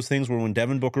like one of those things where when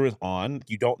Devin Booker is on,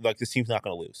 you don't, like, this team's not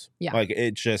going to lose. Yeah. Like,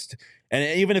 it just,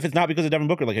 and even if it's not because of Devin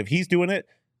Booker, like, if he's doing it,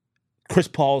 Chris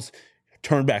Paul's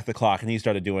turned back the clock and he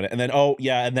started doing it. And then,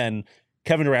 and then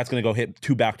Kevin Durant's going to go hit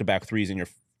 2 back-to-back threes in your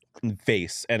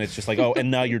face, and it's just like,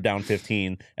 and now you're down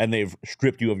 15 and they've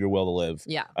stripped you of your will to live.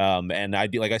 Yeah. And I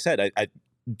do, like I said, I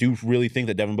do really think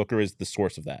that Devin Booker is the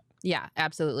source of that. Yeah,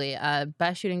 absolutely.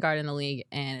 Best shooting guard in the league,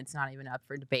 and it's not even up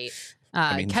for debate.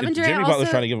 Kevin Durant, Jimmy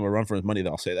Butler's trying to give him a run for his money,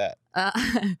 I'll say that.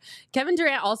 Kevin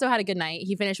Durant also had a good night.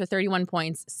 He finished with 31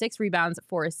 points, 6 rebounds,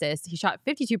 4 assists. He shot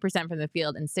 52% from the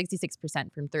field and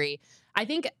 66% from 3. I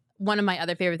think one of my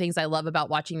other favorite things I love about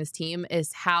watching this team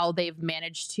is how they've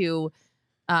managed to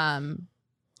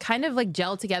kind of like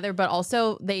gel together, but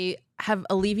also they have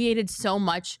alleviated so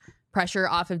much pressure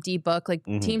off of D-Book. Like,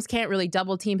 teams can't really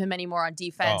double team him anymore on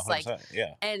defense.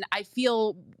 And I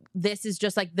feel this is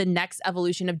just like the next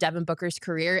evolution of Devin Booker's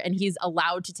career, and he's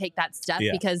allowed to take that step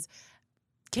because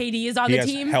KD is on the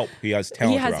team. He has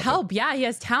talent. He has help. Yeah, he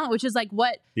has talent, which is like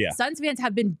what Suns fans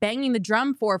have been banging the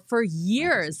drum for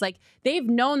years. Like they've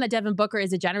known that Devin Booker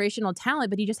is a generational talent,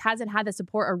 but he just hasn't had the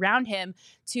support around him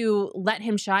to let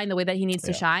him shine the way that he needs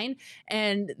to shine.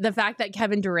 And the fact that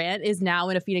Kevin Durant is now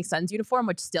in a Phoenix Suns uniform,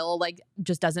 which still like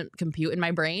just doesn't compute in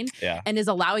my brain, and is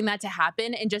allowing that to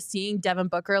happen, and just seeing Devin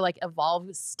Booker like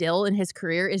evolve still in his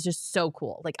career is just so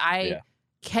cool. Like I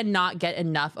cannot get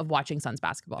enough of watching Suns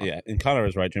basketball. Yeah, and Connor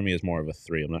is right. Jimmy is more of a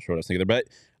 3. I'm not sure what I was thinking there,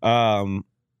 but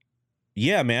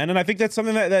yeah, man. And I think that's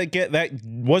something that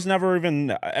was never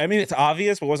even. I mean, it's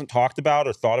obvious, but wasn't talked about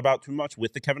or thought about too much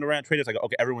with the Kevin Durant trade. It's like,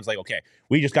 okay, everyone's like, okay,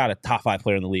 we just got a top 5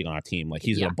 player in the league on our team. Like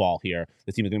he's gonna ball here.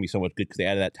 The team is gonna be so much good because they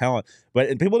added that talent.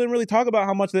 But people didn't really talk about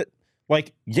how much that.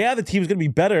 Like, yeah, the team's going to be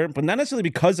better, but not necessarily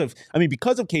because of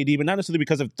KD, but not necessarily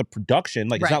because of the production.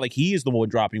 Like, it's not like he is the one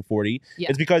dropping 40. Yeah.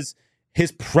 It's because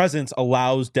his presence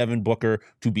allows Devin Booker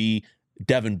to be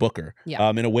Devin Booker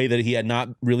in a way that he had not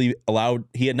really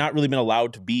been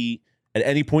allowed to be at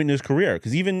any point in his career.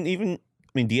 Because even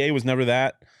DA was never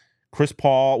that. Chris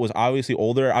Paul was obviously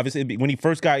older. Obviously, when he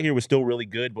first got here, was still really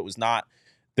good, but was not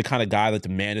the kind of guy that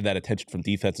demanded that attention from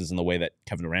defenses in the way that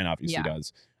Kevin Durant obviously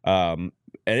does. And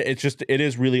it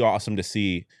is really awesome to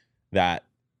see that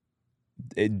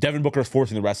Devin Booker is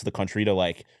forcing the rest of the country to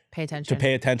like pay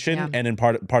attention. Yeah. And then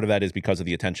part of that is because of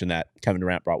the attention that Kevin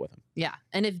Durant brought with him. Yeah.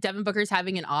 And if Devin Booker's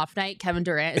having an off night, Kevin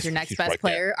Durant is your next best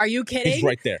player. Are you kidding? He's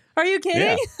right there. Are you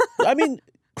kidding? Yeah. I mean,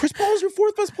 Chris Paul is your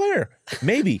 4th best player.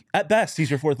 Maybe. At best,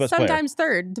 he's your 4th best player. Sometimes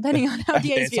 3rd, depending on how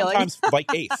DA's feeling. Sometimes like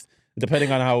 8th,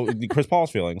 depending on how Chris Paul's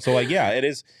feeling. So like, yeah, it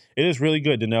is really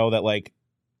good to know that like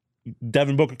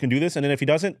Devin Booker can do this, and then if he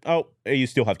doesn't, you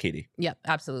still have KD. Yep,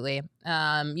 absolutely.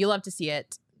 You love to see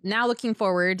it. Now looking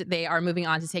forward, they are moving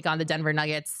on to take on the Denver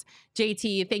Nuggets.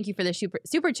 JT, thank you for the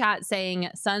super chat saying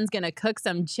Sun's going to cook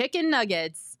some chicken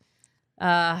nuggets.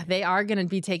 They are going to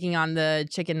be taking on the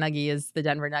chicken nuggies, the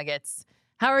Denver Nuggets.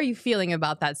 How are you feeling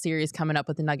about that series coming up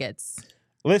with the Nuggets?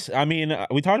 Listen, I mean,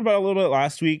 we talked about it a little bit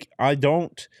last week. I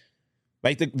don't...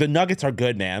 Like, the Nuggets are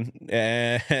good, man.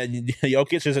 And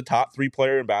Jokic is a top 3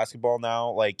 player in basketball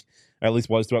now, like, at least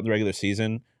was throughout the regular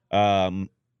season.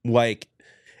 Like,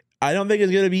 I don't think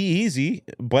it's going to be easy,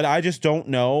 but I just don't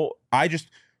know. When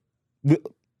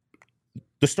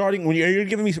you're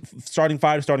giving me starting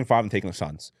 5, I'm taking the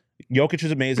Suns. Jokic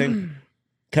is amazing.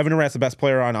 Kevin Durant's the best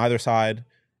player on either side.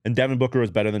 And Devin Booker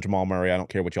is better than Jamal Murray. I don't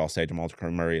care what y'all say. Jamal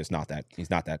Murray is not that. He's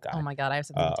not that guy. Oh, my God. I have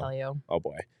something to tell you. Oh,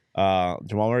 boy.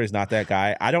 Jamal Murray is not that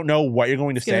guy. I don't know what you're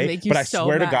going to say, but I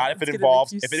swear to God, if it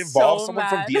involves someone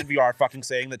from DNVR fucking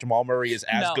saying that Jamal Murray is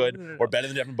as good or better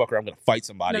than Devin Booker, I'm going to fight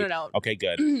somebody. No. Okay,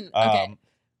 good. Okay.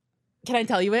 Can I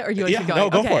tell you it, or do you want to keep going? No,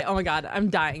 go for it. Oh my God, I'm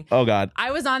dying. Oh God.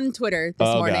 I was on Twitter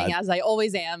this morning, as I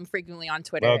always am, frequently on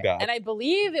Twitter. Oh God. And I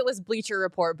believe it was Bleacher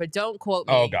Report, but don't quote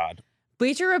me. Oh God.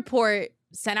 Bleacher Report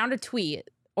sent out a tweet,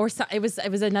 or it was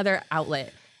another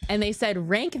outlet. And they said,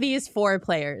 rank these 4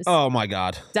 players. Oh, my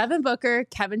God. Devin Booker,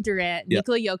 Kevin Durant,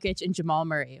 Nikola Jokic, and Jamal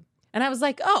Murray. And I was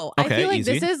like, I feel like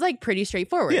this is like pretty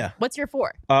straightforward. Yeah. What's your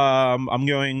 4? I'm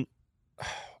going...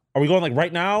 Are we going like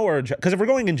right now? Or because if we're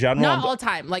going in general... Not all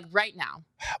time, like right now.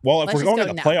 Well, if we're going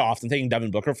to the playoffs, I'm taking Devin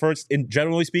Booker first. And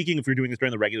generally speaking, if you're doing this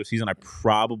during the regular season, I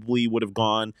probably would have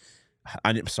gone...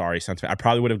 I'm sorry, I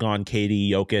probably would have gone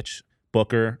KD, Jokic,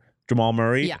 Booker... Jamal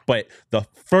Murray, but the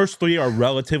first 3 are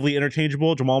relatively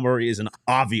interchangeable. Jamal Murray is an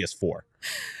obvious 4.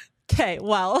 Okay,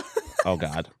 well. Oh,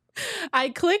 God. I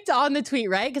clicked on the tweet,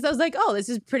 right? Because I was like, this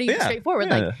is pretty straightforward.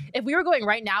 Yeah. Like, if we were going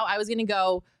right now, I was going to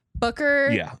go Booker.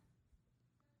 Yeah.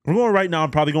 We're going right now.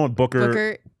 I'm probably going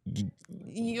Booker.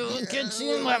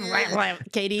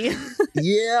 KD.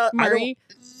 Yeah. Murray.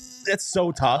 That's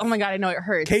so tough. Oh my God, I know it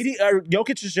hurts.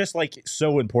 Jokic is just like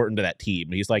so important to that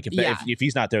team. He's like, if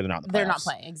he's not there, they're not in the playoffs. They're not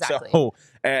playing, exactly. So,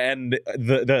 and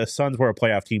the Suns were a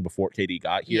playoff team before KD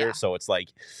got here, so it's like,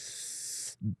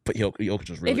 but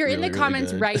Jokic is really. If you're really, in the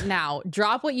comments really right now,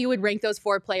 drop what you would rank those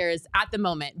 4 players at the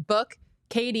moment: Book,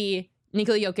 KD,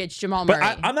 Nikola Jokic, Jamal Murray.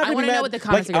 I'm not I want to know what the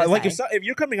comments are going to say. If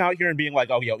you're coming out here and being like,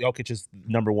 Jokic is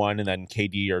number 1 and then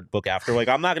KD or Book after, like,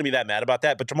 I'm not going to be that mad about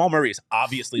that. But Jamal Murray is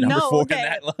obviously number 4 in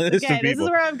that list. Okay, this is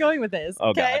where I'm going with this.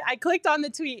 Oh, okay, God. I clicked on the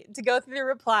tweet to go through the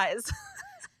replies.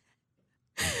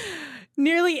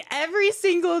 Nearly every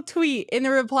single tweet in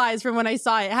the replies from when I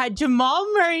saw it had Jamal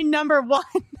Murray number 1.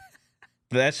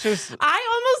 That's just... I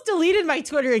almost deleted my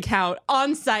Twitter account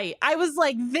on site. I was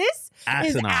like, this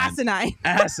is asinine.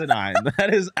 Asinine.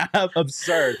 That is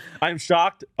absurd. I'm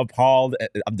shocked, appalled,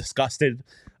 I'm disgusted.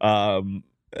 They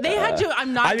had to...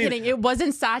 I'm not kidding. It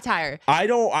wasn't satire.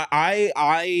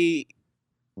 I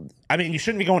I mean, you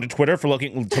shouldn't be going to Twitter for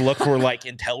look for like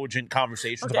intelligent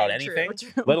conversations about anything,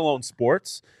 true. let alone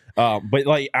sports. But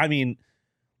like, I mean,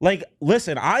 like,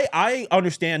 listen, I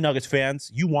understand Nuggets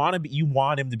fans. You want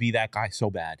him to be that guy so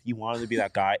bad. You want him to be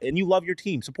that guy, and you love your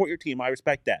team, support your team. I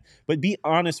respect that, but be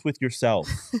honest with yourself.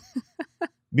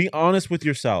 Be honest with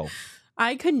yourself.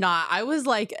 I could not. I was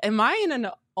like, am I in an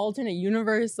alternate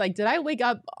universe? Like, did I wake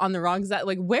up on the wrong side?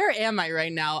 Like, where am I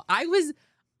right now? I was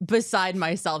beside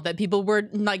myself that people were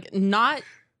like not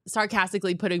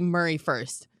sarcastically putting Murray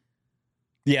first.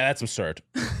 Yeah, that's absurd.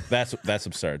 That's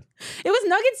absurd. It was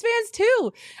Nuggets fans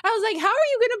too. I was like, how are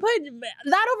you gonna put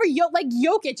that over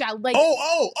Jokic? Like,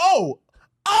 oh,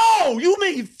 you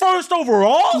mean first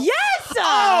overall? Yes.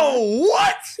 Oh,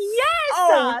 what?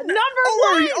 Yes. Number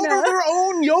one over their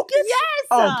own Jokic. Yes.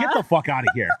 Oh, get the fuck out of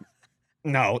here.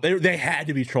 No, they had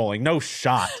to be trolling. No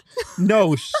shot.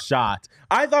 No shot.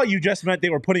 I thought you just meant they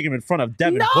were putting him in front of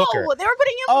Devin Booker. No, they were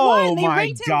putting him one. They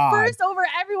ranked him first over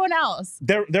everyone else.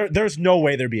 There's no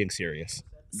way they're being serious.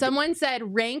 Someone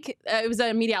said rank, it was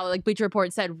a media outlet, like Bleacher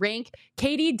Report said, rank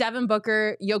KD, Devin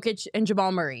Booker, Jokic, and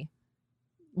Jamal Murray.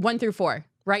 1 through 4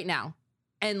 right now.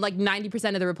 And like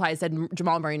 90% of the replies said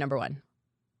Jamal Murray number 1.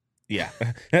 Yeah.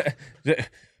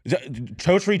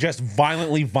 Chotri just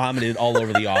violently vomited all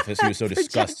over the office. He was so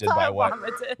disgusted by what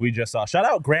we just saw. Shout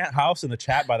out Grant House in the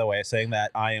chat, by the way, saying that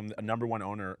I am a number one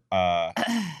owner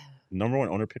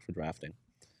pick for drafting.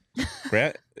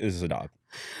 Grant is a dog.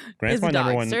 Grant's my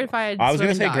number one. Certified. I was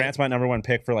going to say dog. Grant's my number one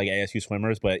pick for like ASU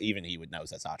swimmers, but even he knows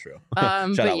that's not true.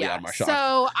 Shout out Leon Marchand.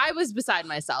 So I was beside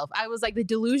myself. I was like, the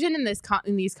delusion in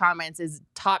these comments is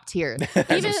top tier.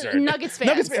 Even absurd. Nuggets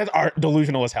fans are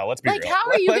delusional as hell. Let's be real. Like, how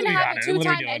are you Let's going to be have honest. a What are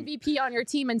we 2-time doing? MVP on your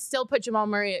team and still put Jamal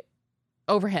Murray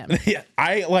over him? Yeah,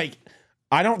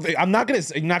 I'm not gonna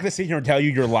sit here and tell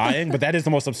you you're lying, but that is the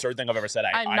most absurd thing I've ever said.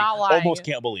 I'm not lying. Almost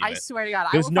can't believe it. I swear to God,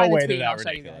 There's I will no find way the tweet that and I'll that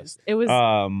show you ridiculous. guys. It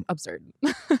was absurd.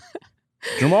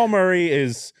 Jamal Murray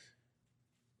is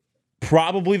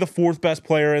probably the 4th best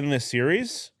player in this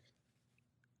series.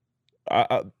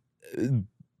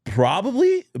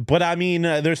 Probably, but I mean,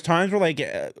 there's times where like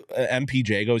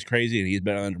MPJ goes crazy and he's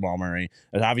better than Jamal Murray.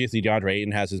 And obviously, DeAndre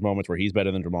Ayton has his moments where he's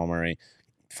better than Jamal Murray.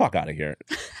 Fuck out of here.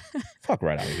 Fuck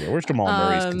right out of here. Where's Jamal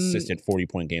Murray's consistent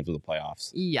 40-point games of the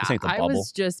playoffs? Yeah, This ain't the I bubble.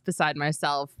 was just beside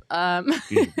myself.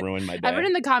 You ruined my day. Everyone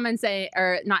in the comments say,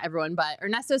 or not everyone, but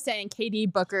Ernesto saying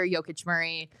KD, Booker, Jokic,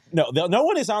 Murray. No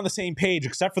one is on the same page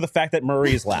except for the fact that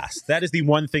Murray is last. That is the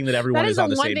one thing that everyone is on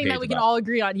the same page That is the one thing that we can about. all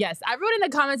agree on. Yes, everyone in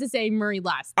the comments is saying Murray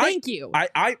last. Thank you.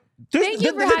 Thank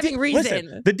you for having reason.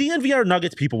 Listen, the DNVR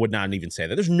Nuggets people would not even say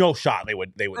that. There's no shot they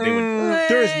would.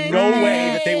 There is no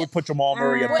way that they would put Jamal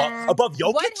Murray above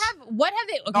Jokic. What have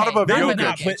they? Okay, Not above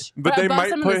Jokic, but they above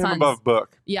might some of put the him Suns. above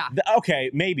Book. Yeah.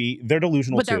 Okay, maybe they're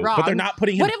delusional But they're too. wrong. But they're not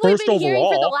putting him What have we first been hearing for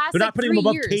the overall. last, They're not like, putting him 3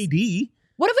 above years? KD.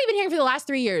 What have we been hearing for the last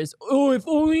 3 years? Oh, if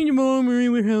only Jamal Murray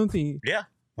were healthy. Yeah.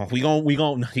 Well, we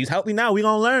gon' he's healthy now. We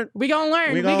gonna learn. We gonna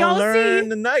learn. We gonna gonna learn see.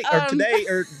 tonight or today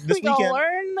or this we gonna weekend.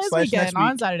 learn this / weekend next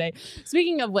on week. Saturday.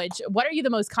 Speaking of which, what are you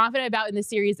the most confident about in this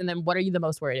series, and then what are you the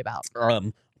most worried about?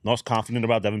 Most confident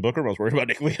about Devin Booker. Most worried about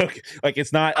Nikola Jokic. Like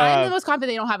it's not. I'm the most confident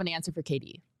they don't have an answer for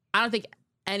KD. I don't think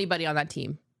anybody on that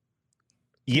team.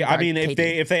 Yeah, I mean,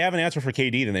 KD. if they have an answer for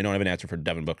KD, then they don't have an answer for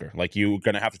Devin Booker. Like you're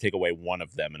gonna have to take away one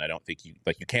of them, and I don't think you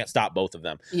can't stop both of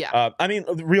them. Yeah. I mean,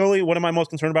 really, what am I most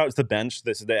concerned about is the bench.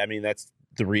 That's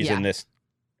the reason this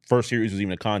first series was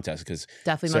even a contest because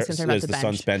Definitely most concerned about the bench.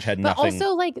 Suns bench had But nothing.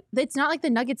 also, like, it's not like the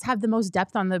Nuggets have the most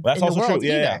depth on the That's in the also world true.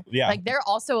 Yeah, either. yeah. Like they're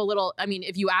also a little. I mean,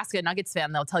 if you ask a Nuggets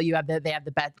fan, they'll tell you they have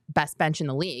the best bench in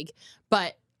the league.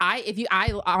 But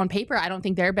on paper, I don't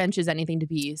think their bench is anything to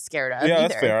be scared of. Yeah, either.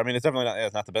 that's fair. I mean, it's definitely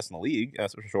not the best in the league,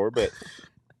 that's for sure. But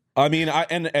I mean,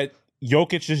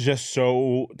 Jokic is just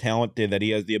so talented that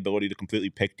he has the ability to completely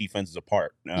pick defenses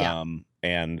apart.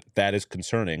 And that is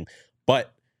concerning.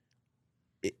 But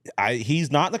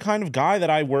he's not the kind of guy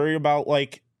that I worry about.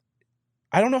 Like,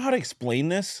 I don't know how to explain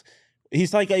this.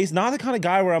 He's not the kind of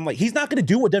guy where I'm like, he's not going to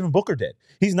do what Devin Booker did.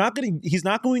 He's not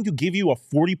going to give you a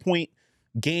 40-point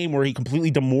game where he completely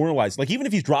demoralized. Like, even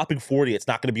if he's dropping 40, it's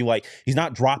not going to be like he's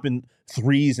not dropping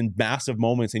threes in massive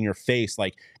moments in your face,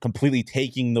 like completely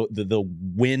taking the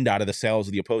wind out of the sails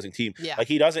of the opposing team. Yeah. Like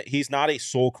he's not a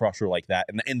soul crusher like that.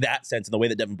 And in that sense, in the way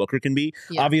that Devin Booker can be,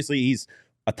 Yeah. obviously he's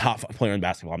a top player in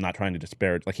basketball. I'm not trying to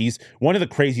disparage. Like he's one of the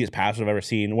craziest passers I've ever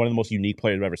seen, one of the most unique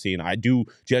players I've ever seen. I do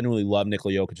genuinely love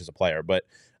Nikola Jokic as a player, but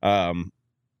I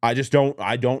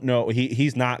don't know.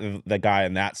 He's not the guy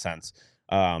in that sense.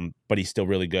 But he's still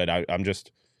really good.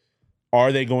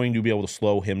 Are they going to be able to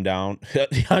slow him down?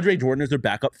 DeAndre Jordan is their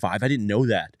backup 5. I didn't know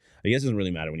that. I guess it doesn't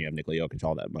really matter when you have Nikola Jokic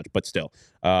all that much, but still.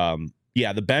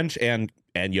 Yeah, the bench and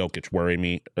Jokic worry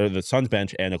me. Or the Suns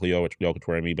bench and Nikola Jokic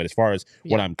worry me. But as far as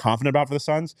what I'm confident about for the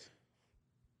Suns,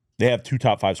 they have 2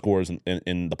 top 5 scorers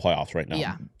in the playoffs right now.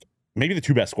 Yeah. Maybe the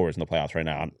 2 best scorers in the playoffs right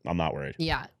now. I'm not worried.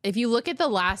 Yeah. If you look at the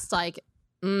last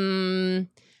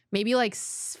maybe like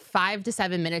 5 to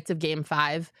 7 minutes of Game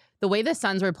 5, the way the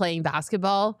Suns were playing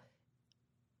basketball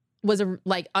was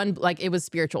it was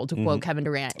spiritual, to quote Kevin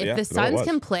Durant. If the Suns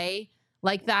can play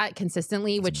like that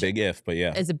consistently, It's which a big if, but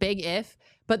yeah, is a big if,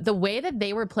 but the way that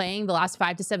they were playing the last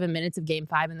 5 to 7 minutes of Game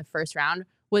 5 in the first round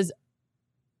was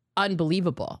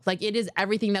unbelievable. Like, it is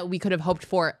everything that we could have hoped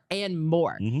for and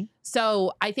more.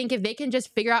 So I think if they can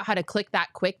just figure out how to click that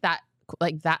quick,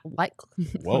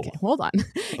 Whoa. Okay, hold on,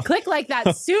 click like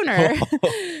that sooner,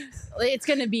 it's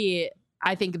going to be,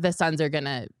 I think the Suns are going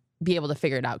to be able to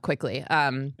figure it out quickly.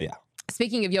 Yeah.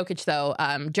 Speaking of Jokic, though,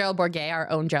 Gerald Bourguet, our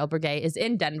own Gerald Bourguet, is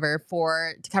in Denver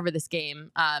to cover this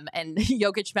game. And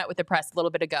Jokic met with the press a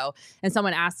little bit ago, and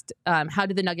someone asked, how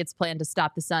did the Nuggets plan to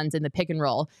stop the Suns in the pick and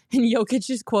roll? And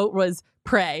Jokic's quote was,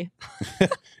 pray.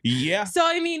 Yeah. So,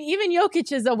 I mean, even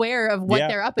Jokic is aware of what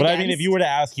they're up but against. I mean, if you were to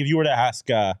ask,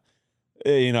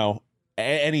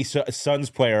 any Suns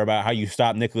player about how you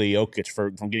stop Nikola Jokic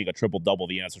from getting a triple-double,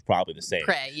 the answer is probably the same.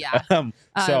 Pray, yeah.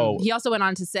 So he also went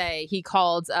on to say, he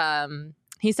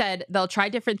said they'll try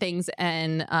different things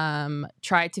and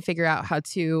try to figure out how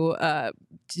to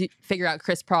figure out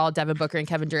Chris Paul, Devin Booker, and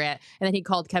Kevin Durant. And then he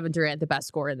called Kevin Durant the best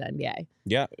scorer in the NBA.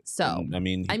 Yeah. So, I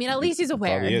mean, at least he's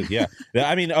aware. Probably is, yeah.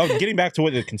 I mean, getting back to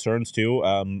what the concerns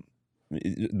too,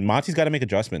 Monty's got to make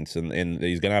adjustments, and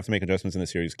he's going to have to make adjustments in the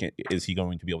series. Is he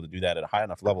going to be able to do that at a high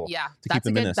enough level? Yeah, to keep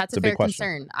them in this? That's It's a fair big question.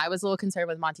 concern. I was a little concerned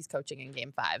with Monty's coaching in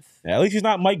Game 5. Yeah, at least he's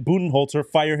not Mike Budenholzer.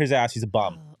 Fire his ass. He's a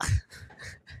bum.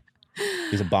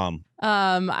 He's a bum.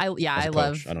 I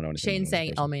love I don't know anything Shane about saying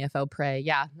this person. LMAFO pray.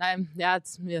 Yeah,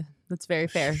 that's very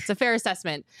fair. It's a fair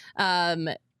assessment.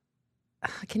 Can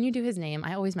you do his name?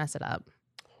 I always mess it up.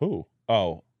 Who?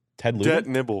 Oh, Ted Lubin? Det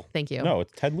Nibble. Thank you. No,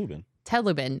 it's Ted Lubin. Ted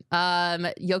Lubin.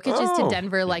 Jokic is to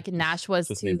Denver like Nash was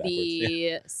Just to name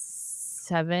the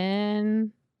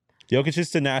 7. Jokic is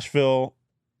to Nashville,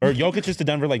 or Jokic is to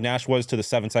Denver like Nash was to the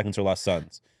 7 seconds or less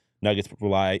Suns. Nuggets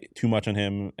rely too much on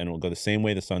him, and it will go the same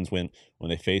way the Suns win when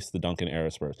they face the Duncan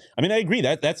era Spurs. I mean, I agree.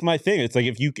 That's my thing. It's like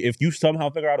if you somehow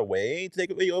figure out a way to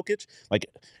take away Jokic, like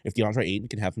if DeAndre Ayton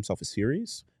can have himself a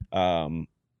series, I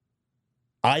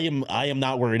am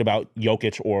not worried about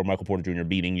Jokic or Michael Porter Jr.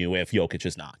 beating you if Jokic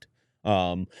is not.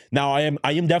 Now I am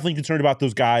definitely concerned about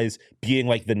those guys being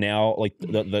like the nail, like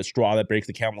the straw that breaks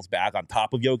the camel's back on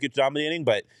top of Jokic dominating.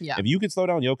 But if you could slow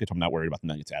down Jokic, I'm not worried about the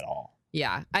Nuggets at all.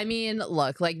 Yeah. I mean,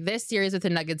 look, like this series with the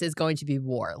Nuggets is going to be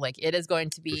war. Like it is going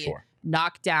to be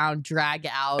knock down, drag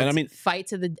out, and I mean, fight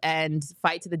to the end,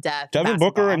 fight to the death. Devin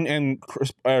Booker and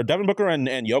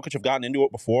Jokic have gotten into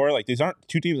it before. Like these aren't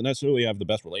two teams that necessarily have the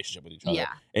best relationship with each other. Yeah.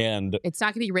 And it's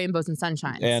not going to be rainbows and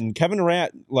sunshine. And Kevin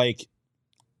Durant, like,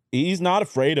 he's not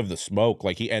afraid of the smoke.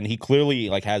 Like he clearly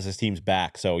like has his team's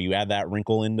back. So you add that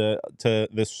wrinkle into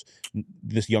this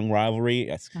young rivalry.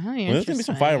 There's gonna be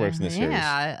some fireworks in this series.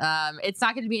 Yeah, it's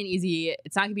not going to be an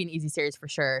easy series for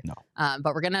sure. No,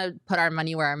 but we're gonna put our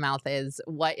money where our mouth is.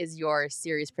 What is your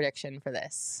series prediction for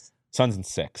this? Suns in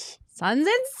 6. Suns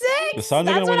in 6. The Suns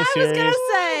are going to win a series. That's what I was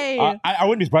going to say. I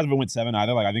wouldn't be surprised if it went 7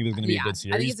 either. Like I think there's going to be a good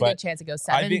series. I think it's a good chance it goes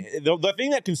 7. I think the thing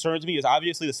that concerns me is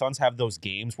obviously the Suns have those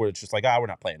games where it's just like, we're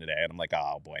not playing today, and I'm like,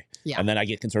 oh boy. Yeah. And then I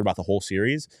get concerned about the whole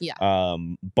series. Yeah.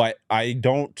 But I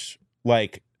don't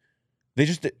like. They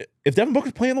just, if Devin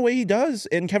Booker's playing the way he does,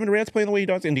 and Kevin Durant's playing the way he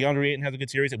does, and DeAndre Ayton has a good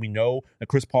series, and we know that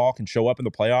Chris Paul can show up in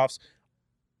the playoffs,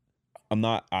 I'm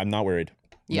not worried.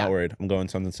 I'm not worried. I'm going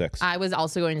Suns in 6. I was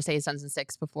also going to say Suns in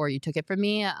 6 before you took it from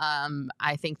me.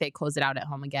 I think they close it out at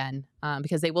home again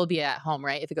because they will be at home,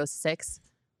 right? If it goes to 6.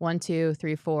 1, 2,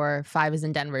 3, 4, 5 is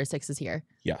in Denver. 6 is here.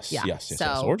 Yes.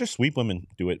 So, or just sweep them and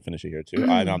finish it here too.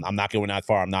 I'm not going that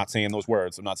far. I'm not saying those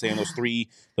words. I'm not saying those three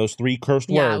cursed words.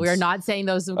 Yeah, we are not saying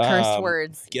those cursed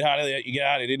words. Get out of there. You get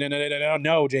out of it.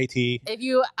 No, JT. If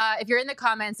you're in the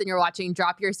comments and you're watching,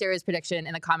 drop your series prediction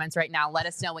in the comments right now. Let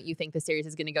us know what you think the series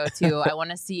is going to go to. I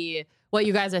want to see what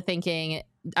you guys are thinking.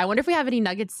 I wonder if we have any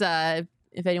Nuggets.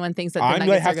 If anyone thinks that the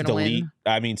Nuggets are going to win.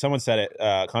 I mean, someone said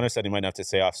it. Connor said he might have to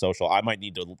stay off social. I might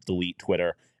need to delete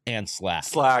Twitter and Slack.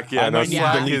 Slack is going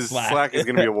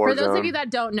to be a war zone. For those zone. of you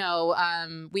that don't know,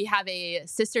 we have a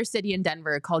sister city in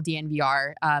Denver called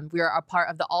DNVR. We are a part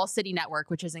of the All City Network,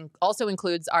 which also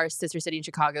includes our sister city in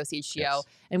Chicago, CHGO. Yes.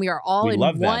 And we are all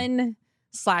in one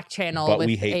Slack channel But with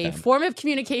we hate a them. form of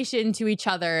communication to each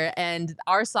other, and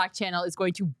our Slack channel is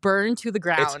going to burn to the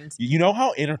ground. You know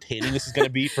how entertaining this is going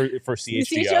to be for CHGO?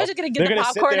 CHGOs are going to get They're the gonna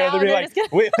popcorn sit there, out. they'll be They're like,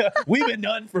 just gonna- we've been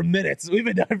done for minutes. We've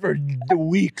been done for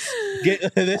weeks.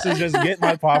 This is just get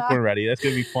my popcorn ready. That's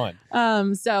going to be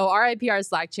fun. So RIP our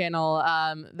Slack channel.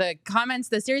 The comments,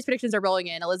 the series predictions are rolling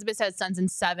in. Elizabeth says Suns in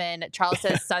 7. Charles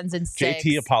says Suns in 6.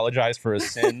 JT apologized for his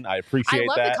sin. I appreciate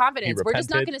that. I love the confidence. He We're just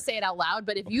not repented. going to say it out loud,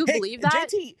 but if you believe that.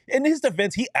 JT, in his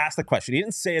defense, he asked the question. He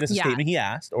didn't say it as a Yeah. statement. He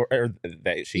asked, or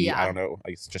that she, Yeah. I don't know.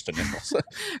 It's just initials.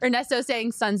 Ernesto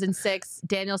saying Suns in 6.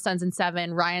 Daniel Suns in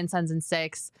 7. Ryan Suns in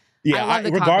 6. Yeah, I love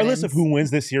the regardless of confidence. who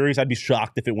wins this series, I'd be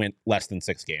shocked if it went less than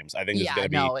 6 games. I think it's Yeah, going to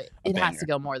be no, it has banger. to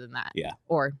go more than that. Yeah.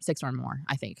 Or 6 or more,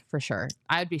 I think, for sure.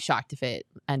 I would be shocked if it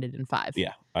ended in 5.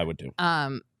 Yeah, I would do.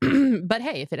 But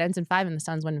hey, if it ends in 5 and the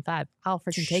Suns win in 5, I'll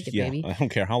freaking take it, Yeah, baby. I don't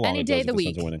care how long Any it day goes of the if the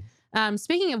Suns week. are winning.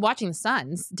 Speaking of watching the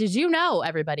Suns, did you know,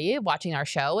 everybody watching our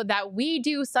show, that we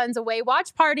do Suns away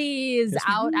watch parties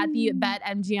out at the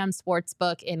BetMGM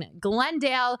Sportsbook in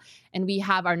Glendale? And we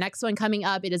have our next one coming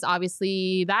up. It is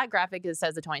obviously, that graphic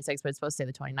says the 26th, but it's supposed to say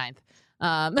the 29th.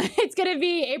 It's going to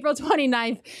be April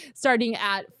 29th, starting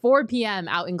at 4 p.m.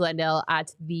 out in Glendale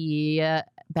at the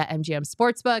BetMGM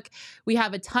Sportsbook. We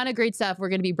have a ton of great stuff. We're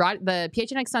going to be the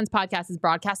PHNX Suns podcast is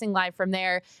broadcasting live from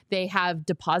there. They have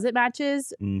deposit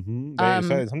matches,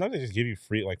 Sometimes they just give you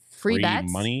free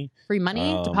bets, money. free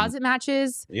money, deposit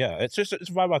matches. Yeah, it's a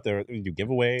vibe out there. We do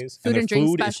giveaways. Food and their drink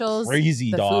food specials. Is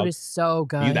crazy, the dog. food is so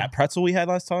good. That pretzel we had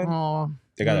last time. Oh,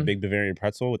 They got a big Bavarian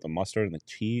pretzel with the mustard and the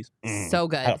cheese. so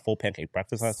good. I had a full pancake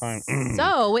breakfast last time.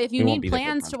 So if you We won't need be there for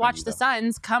plans brunch to by watch you, the though.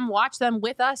 Suns, come watch them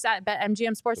with us at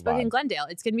BetMGM Sportsbook in vibe. Glendale.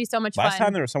 It's going to be so much Last fun.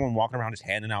 time there was someone walking around just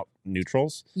handing out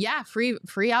neutrals. Yeah,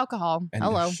 free alcohol. And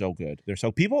Hello. they're so good. They're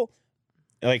so people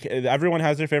everyone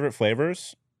has their favorite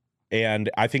flavors, and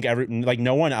I think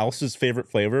no one else's favorite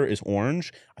flavor is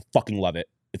orange. I fucking love it.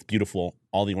 It's beautiful.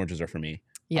 All the oranges are for me.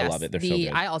 Yes, I love it. They're so good.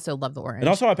 I also love the orange. And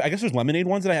also, I guess there's lemonade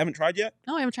ones that I haven't tried yet.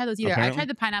 No, I haven't tried those either. I Apparently. tried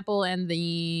the pineapple and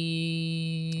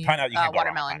the Pineapple, you can't go wrong with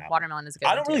watermelon. pineapple. Watermelon is a good. I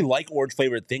one don't too. really like orange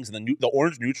flavored things, and the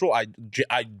orange neutral, I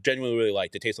genuinely really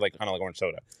liked. It tasted kind of like orange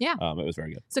soda. Yeah. It was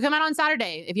very good. So come out on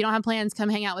Saturday. If you don't have plans, come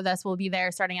hang out with us. We'll be there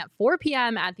starting at 4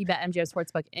 p.m. at the BetMGM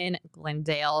Sportsbook in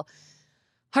Glendale.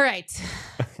 All right.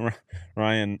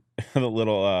 Ryan, the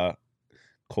little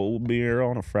cold beer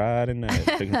on a Friday night.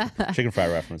 Chicken fry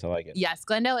reference. I like it. Yes,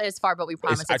 Glendale is far, but we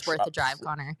promise it's worth the drive, I-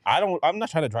 Connor. I'm not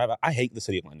trying to drive out. I hate the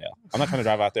city of Glendale. I'm not trying to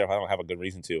drive out there if I don't have a good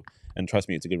reason to. And trust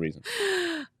me, it's a good reason.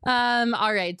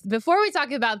 All right. Before we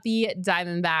talk about the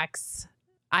Diamondbacks,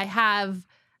 I have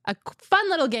a fun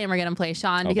little game we're going to play,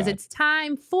 Sean, because Okay. it's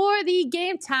time for the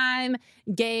Game Time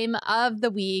Game of the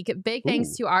Week. Big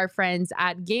thanks to our friends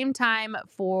at Game Time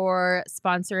for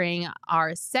sponsoring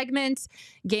our segment.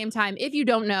 Game Time, if you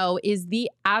don't know, is the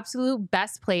absolute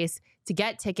best place to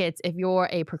get tickets if you're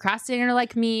a procrastinator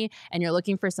like me and you're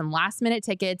looking for some last minute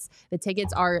tickets. The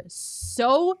tickets are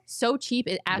so cheap.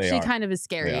 It actually are. kind of is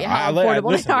scary Yeah. how affordable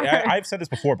listen, they are. I've said this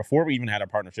before we even had a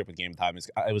partnership with Game Time.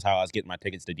 It was how I was getting my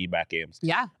tickets to D-back games.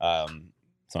 Yeah.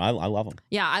 So I love them.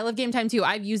 Yeah, I love Game Time too.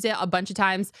 I've used it a bunch of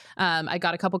times. I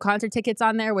got a couple concert tickets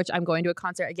on there, which I'm going to a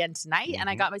concert again tonight, and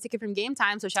I got my ticket from Game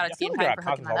Time. So shout out to Game Time for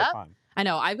hooking that up. I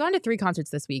know. I've gone to 3 concerts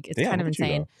this week. It's kind of look at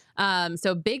you, insane.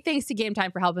 So big thanks to Game Time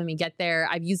for helping me get there.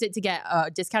 I've used it to get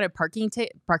discounted parking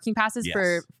passes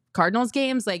for Cardinals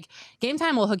games. Like, Game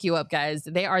Time will hook you up, guys.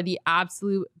 They are the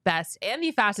absolute best and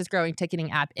the fastest growing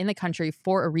ticketing app in the country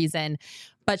for a reason.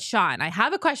 But Sean, I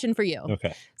have a question for you.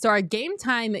 Okay. So our Game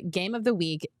Time Game of the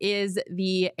Week is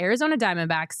the Arizona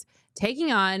Diamondbacks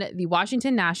taking on the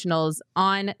Washington Nationals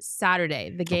on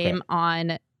Saturday. The game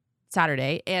on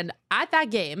Saturday. And at that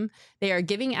game, they are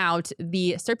giving out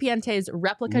the Serpientes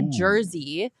replica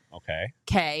jersey.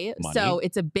 Okay. Money. So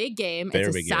it's a big game. Very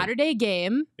it's a big game. Saturday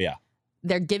game. Yeah.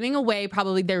 They're giving away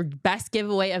probably their best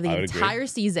giveaway of the I would agree. entire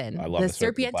season. I love the the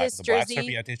Serpientes the black jersey.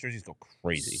 Serpientes jerseys go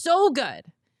crazy. So good.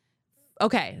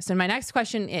 Okay, so my next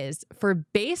question is for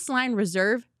baseline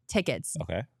reserve tickets.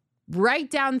 Okay. Right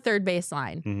down third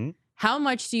baseline. Mm-hmm. How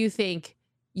much do you think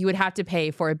you would have to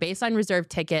pay for a baseline reserve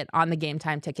ticket on the Game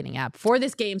Time ticketing app for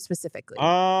this game specifically?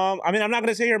 I mean, I'm not going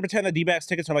to sit here and pretend that D-backs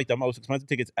tickets are like the most expensive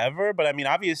tickets ever, but I mean,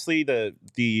 obviously the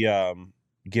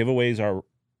giveaways are.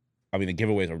 I mean, the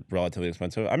giveaways are relatively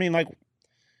expensive. I mean, like,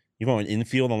 you go an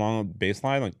infield along a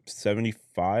baseline, like $75,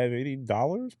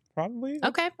 $80 probably.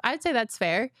 Okay, I'd say that's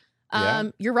fair. Yeah.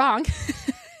 You're wrong.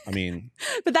 I mean,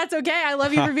 but that's okay. I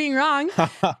love you for being wrong.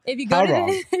 If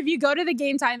you go to the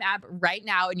Game Time app right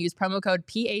now and use promo code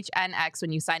PHNX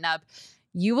when you sign up,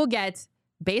 you will get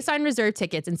Baseline reserve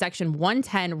tickets in section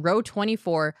 110, row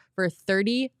 24 for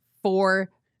 $34.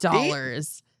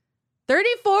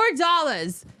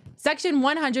 $34. Section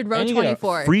 100, row And you get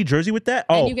 24. a free jersey with that?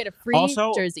 Oh, And you get a free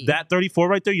also, jersey. that 34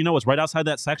 right there, you know what's right outside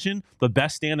that section? The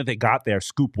best stand that they got there,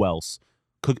 Scoop Wells.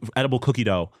 Edible cookie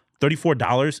dough.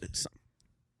 $34.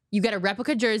 You get a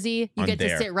replica jersey. You get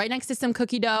to sit right next to some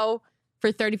cookie dough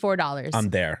for $34. I'm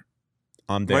there.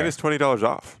 Minus $20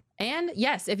 off. And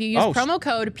yes, if you use promo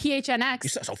code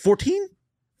PHNX. So 14?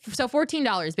 So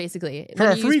 $14 basically. For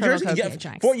Then a you free use promo jersey? code Yeah,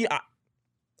 PHNX.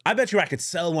 I bet you I could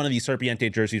sell one of these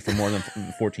Serpiente jerseys for more than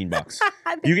 $14.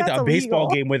 You get a baseball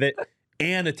game with it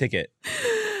and a ticket.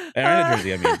 And a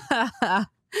jersey, I mean.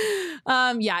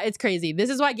 Yeah, it's crazy.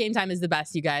 This is why Game Time is the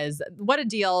best, you guys. What a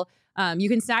deal. You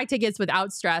can snag tickets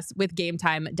without stress with Game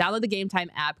Time. Download the Game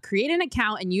Time app, create an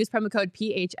account, and use promo code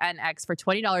PHNX for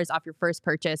 $20 off your first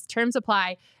purchase. Terms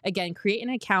apply. Again, create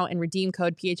an account and redeem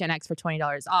code PHNX for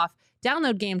 $20 off.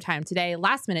 Download Game Time today.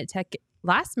 Last minute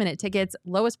tickets,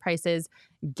 lowest prices,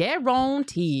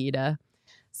 guaranteed.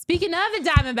 Speaking of the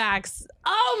Diamondbacks,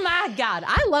 oh my God,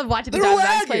 I love watching the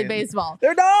Diamondbacks play baseball.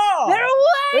 They're dogs. They're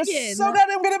wagging. They're so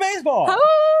goddamn good at baseball.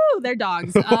 Oh, they're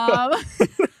dogs. I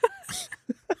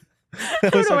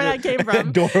don't know where that came from.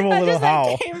 Adorable little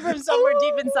howl. That came from somewhere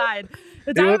deep inside.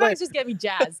 The Diamondbacks just get me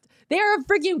jazzed. They are a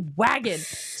freaking wagon.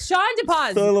 Sean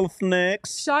DePaz. The little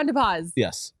snakes. Sean DePaz.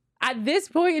 Yes. At this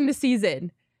point in the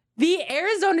season, the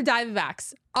Arizona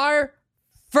Diamondbacks are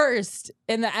first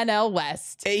in the NL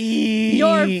West. Hey.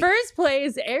 Your first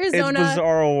place, Arizona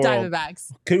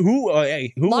Diamondbacks. Who would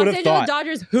have thought? Los Angeles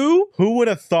Dodgers, who? Who would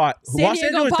have thought? San Los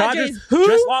Diego Angeles Padres, Dodgers who?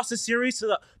 just lost a series to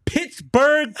the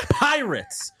Pittsburgh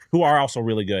Pirates, who are also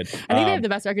really good. I think they have the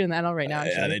best record in the NL right now,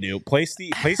 actually. Yeah, they do. Place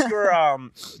your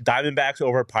Diamondbacks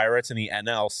over Pirates in the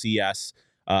NLCS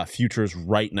futures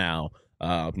right now,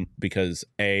 because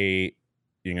A,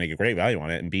 you're going to get great value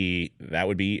on it, and B, that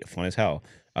would be fun as hell.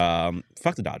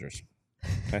 Fuck the Dodgers.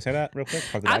 Can I say that real quick?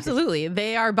 Fuck the Absolutely.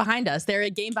 They are behind us. They're a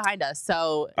game behind us.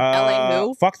 So, LA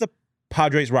who? Fuck the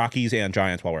Padres, Rockies, and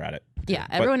Giants while we're at it. Yeah,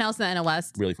 everyone else in the NL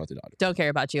West. Really fuck the Dodgers. Don't care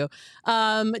about you.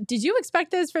 Did you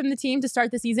expect this from the team to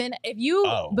start the season? If you,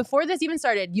 before this even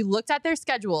started, you looked at their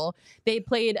schedule, they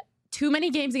played too many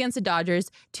games against the Dodgers,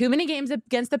 too many games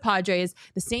against the Padres,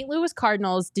 the St. Louis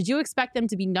Cardinals. Did you expect them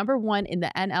to be number one in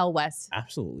the NL West?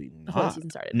 Absolutely not. Before the season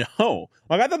started. No.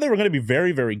 I thought they were going to be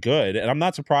very, very good, and I'm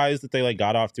not surprised that they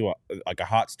got off to a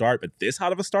hot start, but this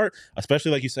hot of a start,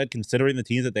 especially like you said, considering the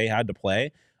teams that they had to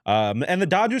play. And the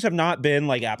Dodgers have not been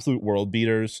absolute world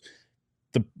beaters.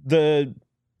 The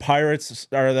Pirates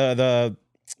or the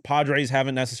Padres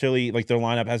haven't necessarily their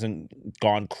lineup hasn't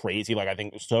gone crazy. I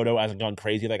think Soto hasn't gone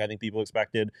crazy I think people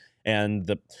expected.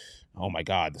 And oh my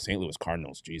God, the St. Louis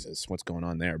Cardinals, Jesus, what's going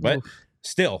on there? But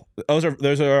still, those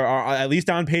are at least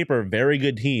on paper very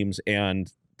good teams,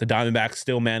 and the Diamondbacks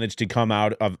still managed to come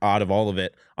out of all of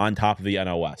it on top of the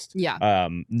NL West. Yeah.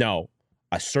 No,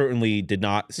 I certainly did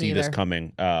not see this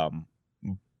coming.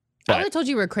 I would have told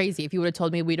you we were crazy if you would have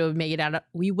told me we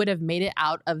would have made it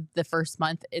out of the first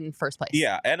month in first place.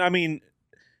 Yeah, and I mean,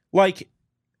 I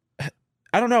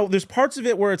don't know. There's parts of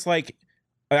it where it's I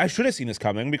should have seen this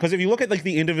coming, because if you look at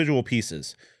the individual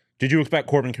pieces, did you expect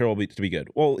Corbin Carroll to be good?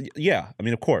 Well, yeah. I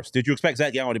mean, of course. Did you expect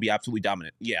Zach Gallen to be absolutely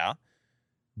dominant? Yeah.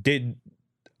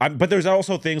 But there's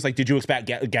also things did you expect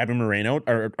Gavin Moreno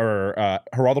or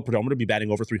Geraldo Perdomo to be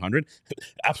batting over 300?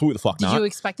 Absolutely the fuck not. Did you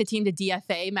expect the team to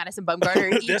DFA Madison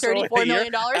Bumgarner and eat $34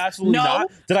 million? Absolutely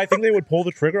not. Did I think they would pull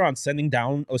the trigger on sending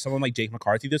down someone like Jake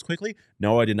McCarthy this quickly?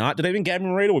 No, I did not. Did I think Gavin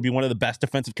Moreno would be one of the best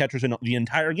defensive catchers in the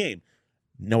entire game?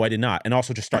 No, I did not. And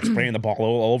also just start spraying the ball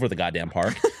all over the goddamn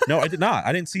park. No, I did not.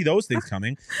 I didn't see those things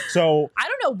coming. So I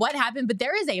don't know what happened, but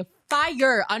there is a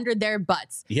fire under their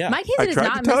butts. Yeah. Mike Hazen is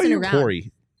not messing around.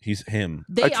 Corey. He's him.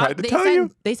 I tried to tell you.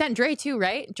 They sent Dre too,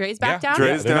 right? Dre's back down.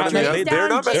 Dre's down. They're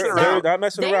not messing around. They're not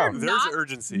messing around. There's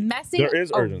urgency. There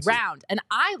is urgency around, and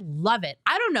I love it.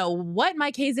 I don't know what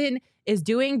Mike Hazen is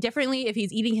doing differently, if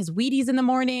he's eating his Wheaties in the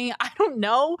morning. I don't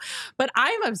know, but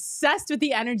I'm obsessed with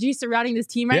the energy surrounding this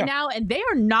team right now, and they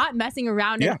are not messing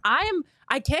around. And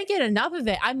I can't get enough of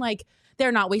it. I'm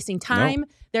they're not wasting time. No.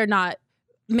 They're not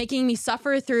making me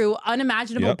suffer through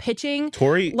unimaginable pitching.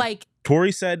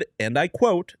 Torey said, and I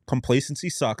quote, "Complacency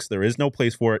sucks. There is no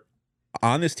place for it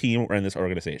on this team or in this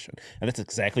organization." And that's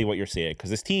exactly what you're seeing, because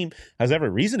this team has every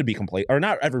reason to be complacent, or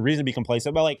not every reason to be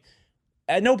complacent, but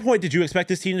at no point did you expect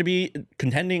this team to be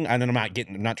contending. And I'm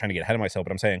not trying to get ahead of myself,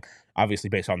 but I'm saying,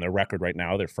 obviously, based on their record right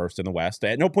now, they're first in the West.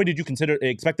 At no point did you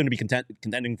expect them to be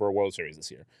contending for a World Series this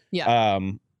year. Yeah.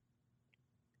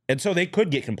 And so they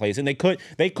could get complacent. They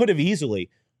could have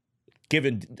easily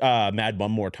given Mad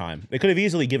Bum more time. They could have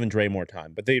easily given Dre more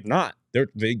time, but they've not.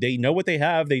 They know what they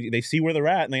have. They see where they're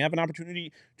at, and they have an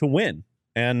opportunity to win.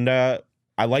 And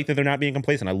I like that they're not being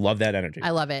complacent. I love that energy.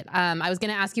 I love it. I was going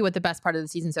to ask you what the best part of the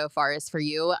season so far is for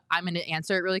you. I'm going to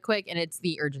answer it really quick, and it's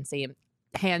the urgency,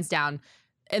 hands down.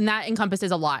 And that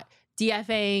encompasses a lot.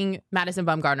 DFAing Madison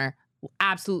Bumgarner,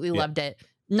 absolutely loved it.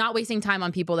 Not wasting time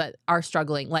on people that are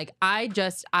struggling. Like, I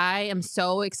am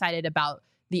so excited about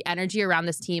the energy around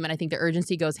this team, and I think the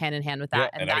urgency goes hand in hand with that.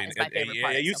 And that is my favorite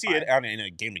part. You see it on a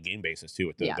game-to-game basis too,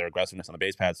 with their aggressiveness on the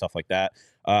base pad, stuff like that.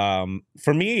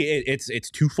 For me, it's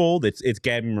twofold. It's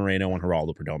Gabby Moreno and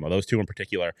Geraldo Perdomo. Those two in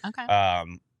particular. Okay.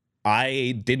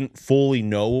 I didn't fully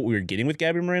know what we were getting with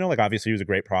Gabby Moreno. Like, obviously, he was a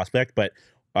great prospect, but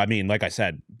I mean, like I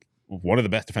said, one of the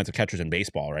best defensive catchers in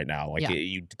baseball right now. Like,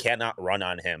 you cannot run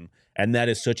on him, and that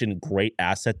is such a great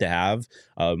asset to have.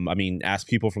 I mean, ask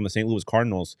people from the St. Louis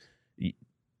Cardinals.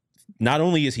 Not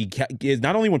only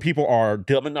when people are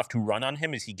dumb enough to run on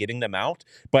him is he getting them out,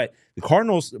 but the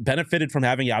Cardinals benefited from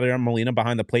having Yadier Molina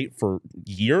behind the plate for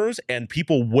years, and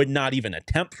people would not even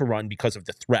attempt to run because of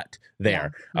the threat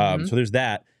there. So there's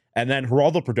that, and then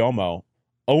Geraldo Perdomo.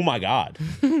 Oh my God!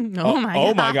 Oh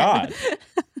my God!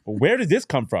 Where did this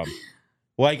come from?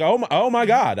 Like, oh my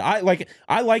God.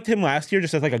 I liked him last year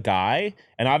just as like a guy.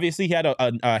 And obviously he had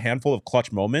a handful of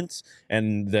clutch moments,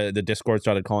 and the Discord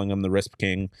started calling him the Risp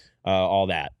King, all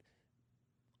that.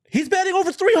 He's batting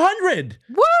over 300.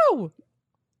 Woo!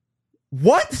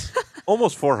 What?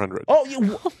 Almost 400.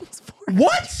 Oh,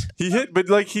 what?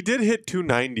 He did hit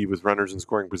 290 with runners in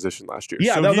scoring position last year.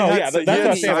 Yeah, so that's what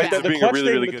I'm saying. The clutch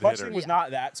really clutch thing was not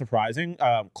that surprising.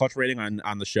 Clutch rating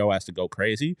on the show has to go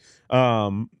crazy.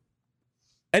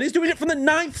 And he's doing it from the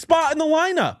 9th spot in the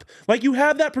lineup. Like, you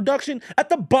have that production at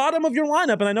the bottom of your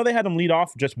lineup. And I know they had him lead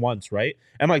off just once, right?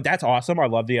 And, like, that's awesome. I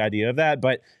love the idea of that.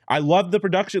 But I love the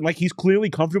production. Like, he's clearly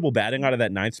comfortable batting out of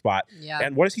that 9th spot. Yeah.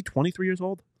 And what is he, 23 years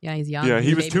old? Yeah, he's young. Yeah,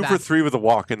 he was 2 for 3 with a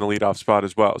walk in the leadoff spot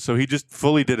as well. So he just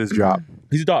fully did his job.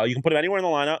 He's a dog. You can put him anywhere in the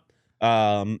lineup.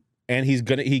 And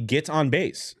he gets on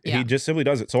base. Yeah. He just simply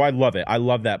does it. So I love it. I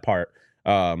love that part.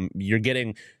 You're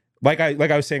getting, like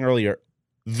I was saying earlier,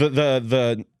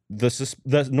 the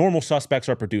normal suspects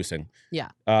are producing. Yeah.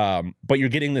 But you're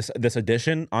getting this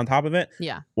addition on top of it.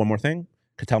 Yeah. One more thing.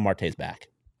 Ketel Marte's back.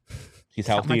 He's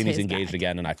healthy and he's engaged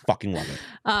again, and I fucking love it.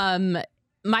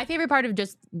 My favorite part of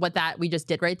just we just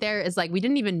did right there is, like, we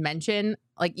didn't even mention,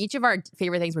 like, each of our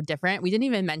favorite things were different. We didn't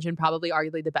even mention probably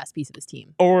arguably the best piece of this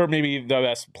team. Or maybe the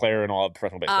best player in all of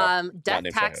professional baseball. Death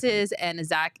taxes and a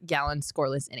Zach Gallen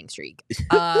scoreless inning streak.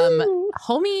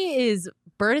 Homie is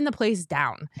burning the place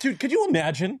down. Dude, could you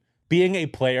imagine being a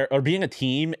player or being a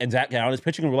team and Zach Gallen is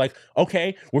pitching and we're like,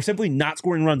 okay, we're simply not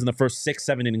scoring runs in the first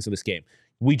 6-7 innings of this game.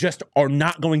 We just are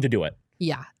not going to do it.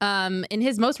 Yeah. In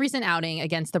his most recent outing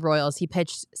against the Royals, he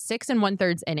pitched 6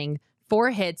 1/3 inning,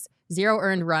 4 hits, 0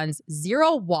 earned runs,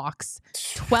 0 walks,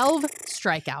 12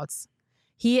 strikeouts.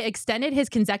 He extended his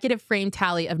consecutive frame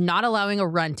tally of not allowing a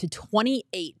run to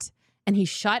 28, and he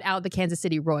shut out the Kansas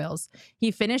City Royals.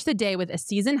 He finished the day with a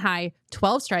season high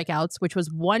 12 strikeouts, which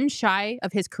was one shy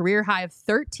of his career high of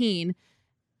 13.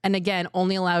 And again,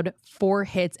 only allowed 4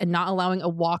 hits and not allowing a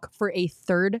walk for a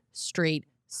 3rd straight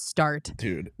start.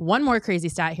 Dude. One more crazy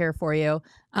stat here for you.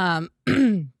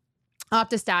 OptaStats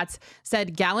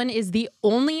said Gallen is the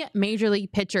only major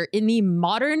league pitcher in the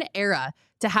modern era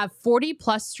to have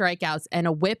 40-plus strikeouts and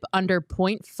a whip under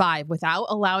 0.5 without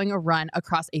allowing a run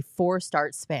across a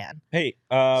 4-start span. Hey,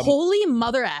 holy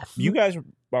mother F. You guys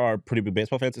are pretty big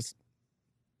baseball fans. Is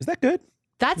that good?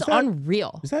 That's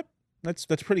unreal.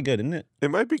 That's pretty good, isn't it?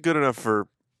 It might be good enough for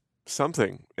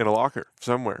something in a locker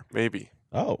somewhere, maybe.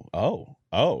 Oh.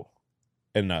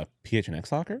 In a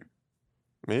PHNX locker?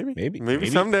 Maybe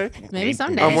someday. Maybe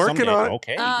someday. I'm working on it.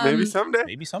 Okay. Maybe someday.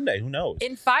 Maybe someday. Who knows?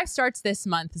 In 5 starts this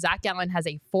month, Zach Gallen has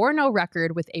a 4-0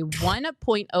 record with a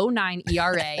 1.09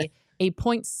 ERA, a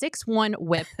 .61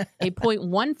 whip, a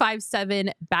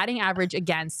 .157 batting average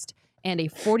against, and a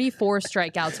 44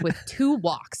 strikeouts with 2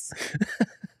 walks.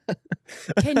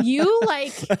 Can you,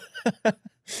 like...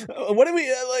 What do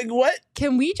we, what?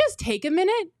 Can we just take a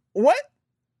minute? What?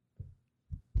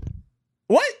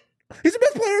 He's the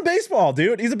best player in baseball,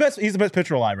 dude. He's the best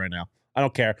pitcher alive right now. I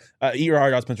don't care. Eat your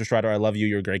heart out, Spencer Strider. I love you.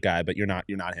 You're a great guy, but you're not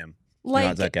him. You're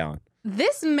not Zach Gallen.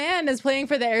 This man is playing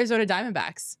for the Arizona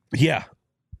Diamondbacks. Yeah.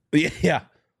 I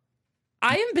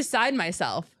am beside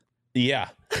myself. Yeah.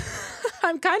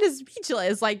 I'm kind of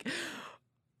speechless. Like,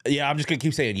 yeah, I'm just gonna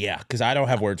keep saying yeah, because I don't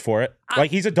have words for it.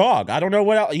 Like, he's a dog. I don't know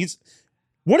what else.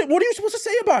 What are you supposed to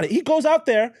say about it? He goes out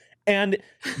there. And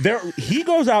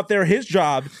his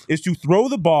job is to throw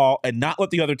the ball and not let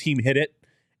the other team hit it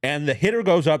and the hitter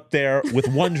goes up there with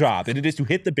one job, and it is to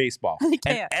hit the baseball.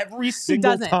 And every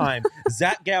single time,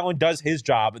 Zach Gallen does his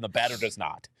job, and the batter does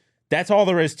not. That's all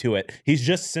there is to it. He's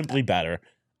just simply better.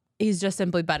 He's just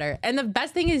simply better. And the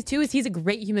best thing is, too, is he's a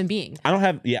great human being.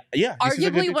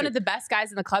 Arguably one of the best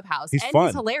guys in the clubhouse. He's fun.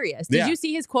 He's hilarious. Did you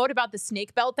see his quote about the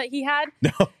snake belt that he had?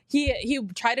 No. He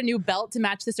tried a new belt to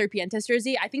match the Serpientes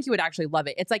jersey. I think you would actually love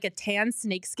it. It's like a tan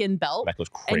snakeskin belt. That goes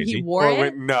crazy. And he wore it.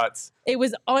 Went nuts. It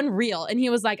was unreal. And he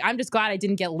was like, I'm just glad I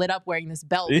didn't get lit up wearing this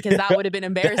belt because that would have been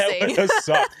embarrassing.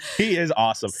 He is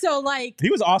awesome. So, like... He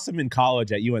was awesome in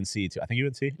college at UNC, too. I think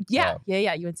UNC? Yeah,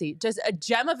 UNC. Just a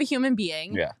gem of a human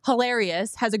being. Yeah.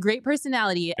 Hilarious. Has a great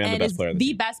personality. And is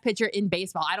the best pitcher in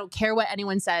baseball. I don't care what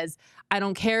anyone says. I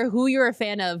don't care who you're a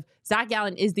fan of. Zach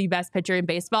Gallen is the best pitcher in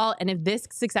baseball. And if this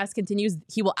success continues,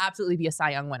 he will absolutely be a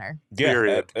Cy Young winner.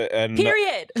 Yeah,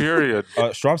 Period.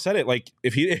 Strom said it. Like,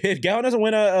 if Gallen doesn't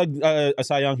win a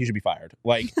Cy Young, he should be fired.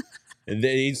 Like,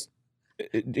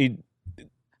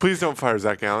 Please don't fire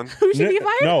Zach Gallen. Who should be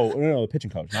fired? No, the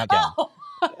pitching coach, not Gallen. Oh,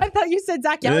 I thought you said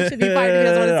Zach Gallen should be fired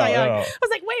because he doesn't want a Cy Young. I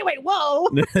was like, wait, whoa.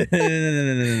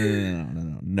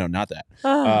 No, not that.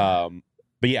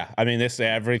 But yeah, I mean,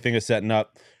 everything is setting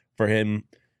up for him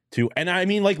to, and I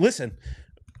mean, like, listen,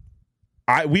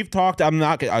 we've talked. I've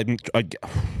been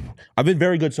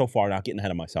very good so far, not getting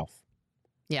ahead of myself.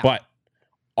 Yeah. But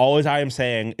all I am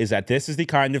saying is that this is the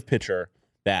kind of pitcher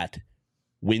that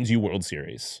wins you World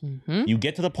Series. Mm-hmm. You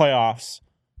get to the playoffs,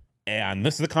 and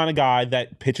this is the kind of guy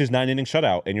that pitches 9-inning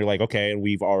shutout, and you're like, okay, and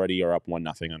we've already are up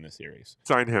 1-0 on this series.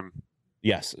 Sign him.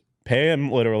 Yes, pay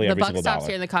him literally every single dollar. The buck stops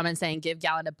here in the comments saying, give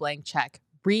Gallen a blank check.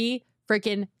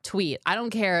 Freaking tweet. I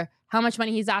don't care how much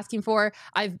money he's asking for.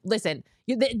 Listen,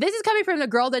 this is coming from the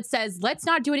girl that says, let's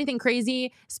not do anything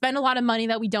crazy, spend a lot of money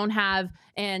that we don't have,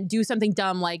 and do something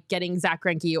dumb like getting Zach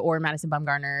Greinke or Madison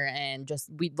Bumgarner, and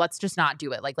let's just not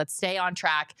do it. Like, let's stay on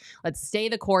track. Let's stay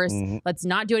the course. Mm-hmm. Let's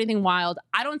not do anything wild.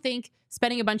 I don't think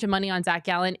spending a bunch of money on Zach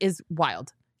Gallen is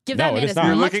wild. Give No, that man it is as not. much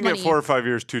You're looking money. at 4 or 5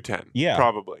 years, 210. Yeah.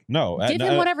 Probably. No. Give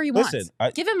him whatever he wants. Listen,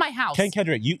 give him my house. Ken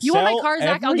Kendrick, you want my sell car,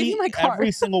 Zach? I'll give you my car.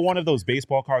 Every single one of those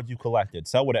baseball cards you collected.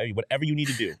 Sell whatever you need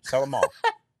to do. Sell them all.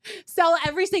 Sell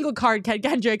every single card, Ken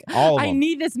Kendrick. All of I them.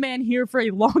 need this man here for a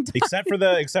long time. Except for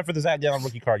the Zach Gallen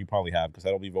rookie card you probably have, because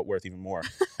that'll be worth even more.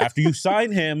 After you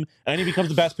sign him and he becomes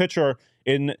the best pitcher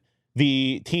in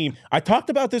the team. I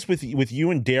talked about this with you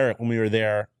and Derek when we were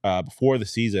there before the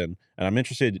season, and I'm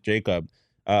interested, Jacob,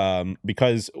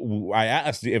 because I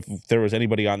asked if there was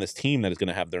anybody on this team that is going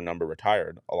to have their number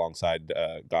retired alongside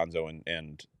Gonzo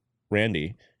and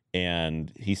Randy,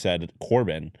 and he said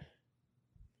Corbin.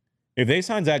 If they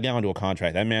sign Zach Gallen to a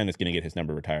contract, that man is going to get his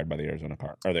number retired by the Arizona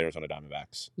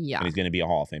Diamondbacks. Yeah, and he's going to be a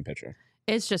Hall of Fame pitcher.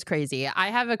 It's just crazy. I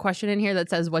have a question in here that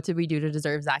says, "What did we do to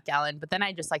deserve Zach Gallen?" But then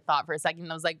I just thought for a second,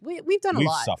 and I was like, "We've done a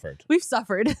lot. We've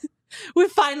suffered. We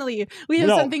have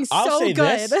something so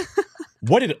good."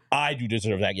 What did I do to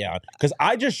deserve Zach Gallen? Because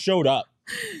I just showed up.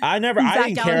 I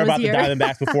didn't care about the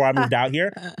Diamondbacks before I moved out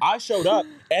here. I showed up,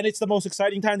 and it's the most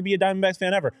exciting time to be a Diamondbacks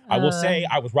fan ever. I will say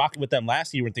I was rocking with them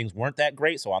last year when things weren't that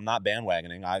great, so I'm not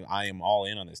bandwagoning. I am all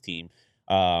in on this team.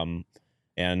 And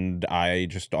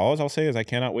all I'll say is I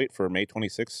cannot wait for May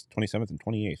 26th, 27th, and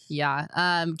 28th.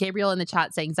 Yeah. Gabriel in the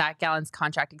chat saying Zach Gallen's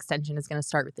contract extension is going to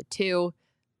start with the 2.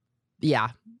 Yeah.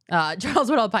 Charles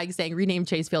Woodall Pike saying rename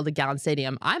Chase Field to Gallen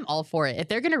Stadium. I'm all for it. If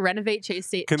they're going to renovate Chase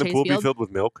Field. Can the pool be filled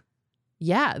with milk?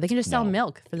 Yeah, they can just sell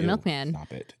milk for the milkman.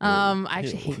 Stop it. I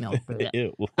actually hate milk.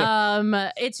 Ew.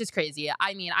 It's just crazy.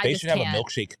 I mean, they just should have can't. a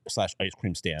milkshake / ice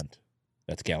cream stand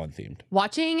that's Gallen themed.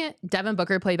 Watching Devin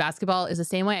Booker play basketball is the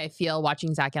same way I feel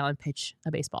watching Zach Gallen pitch a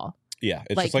baseball. Yeah,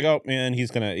 it's just like, oh man, he's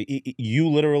gonna. You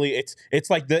literally, it's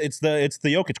like the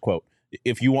Jokic quote.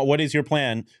 If you want, what is your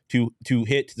plan to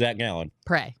hit Zach Gallen?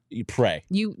 Pray. You pray.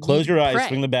 You close your eyes, pray.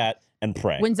 swing the bat, and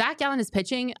pray. When Zach Gallen is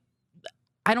pitching,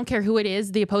 I don't care who it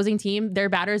is, the opposing team, their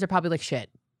batters are probably like shit.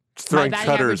 My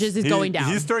batting averages is going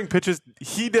down. He's throwing pitches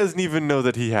he doesn't even know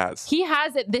that he has. He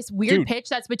has this weird pitch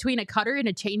that's between a cutter and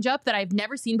a changeup that I've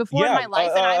never seen before in my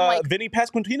life. And I'm like, Vinny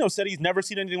Pasquantino said he's never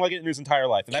seen anything like it in his entire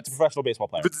life, and that's a professional baseball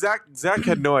player. But Zach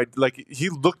had no idea. Like, he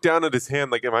looked down at his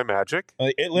hand like, am I magic?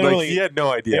 It literally, he had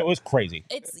no idea. It was crazy.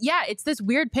 It's this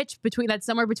weird pitch that's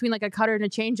somewhere between like a cutter and a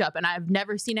changeup, and I've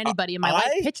never seen anybody in my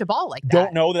life pitch a ball like that.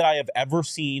 Don't know that I have ever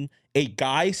seen a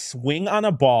guy swing on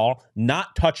a ball,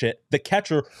 not touch it, the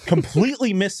catcher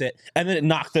completely miss it, and then it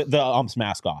knocked the ump's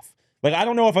mask off. Like, I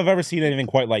don't know if I've ever seen anything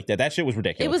quite like that. That shit was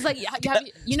ridiculous. It was like,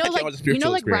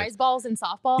 like rise balls in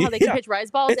softball, how they can pitch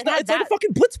rise balls. It's like a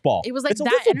fucking blitz ball. It was like it's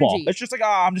that energy. Ball. It's just like,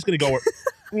 I'm just going to go.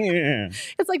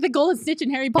 It's like the golden snitch in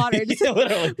Harry Potter. Just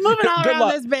literally. moving all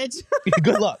around this bitch.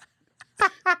 Good luck.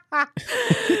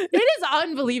 It is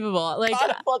unbelievable. Like,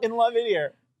 I fucking love it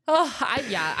here. oh,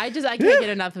 I can't get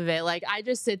enough of it. Like, I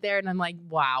just sit there and I'm like,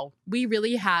 wow, we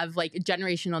really have like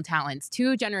generational talents,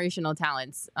 2 generational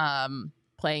talents,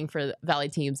 playing for Valley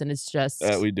teams, and it's just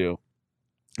We do.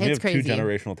 We it's have crazy. 2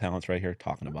 generational talents right here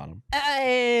talking about them.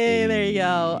 Hey, there you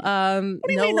go. What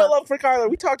do you mean no love for Kyler?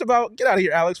 We talked about, get out of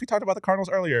here, Alex. We talked about the Cardinals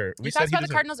earlier. We talked about the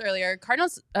Cardinals earlier.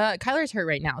 Kyler's hurt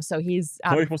right now, so he's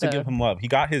out. We're supposed to give him love. He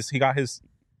got his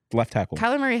left tackle.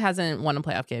 Kyler Murray hasn't won a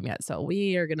playoff game yet, so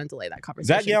we are going to delay that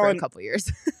conversation for a couple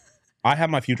years. I have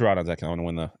my future on Zach Gallen to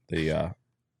win the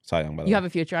Cy Young. By the way, you have a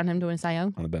future on him to win Cy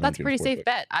Young? On the That's a pretty safe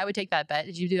bet. I would take that bet.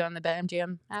 Did you do that on the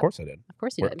BetMGM app? Of course I did. Of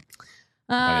course you did.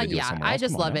 Yeah, I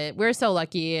just love it. We're so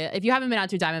lucky. If you haven't been out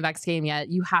to a Diamondbacks game yet,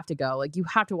 you have to go. Like, you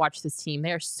have to watch this team.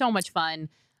 They are so much fun.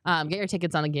 Get your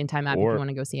tickets on the Game Time app if you want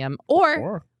to go see them.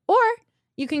 Or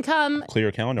you can come clear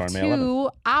your calendar on May 11th.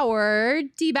 To our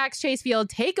D-backs Chase Field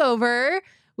takeover.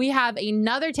 We have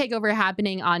another takeover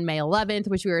happening on May 11th,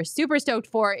 which we were super stoked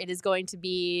for. It is going to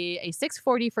be a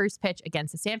 6:40 first pitch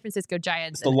against the San Francisco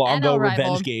Giants. It's the Longo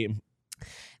revenge game.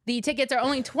 The tickets are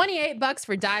only $28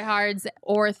 for diehards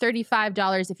or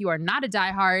 $35 if you are not a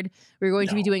diehard. We're going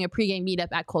to be doing a pregame meetup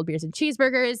at Cold Beers and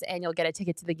Cheeseburgers, and you'll get a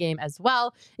ticket to the game as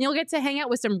well. And you'll get to hang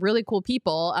out with some really cool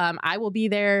people. I will be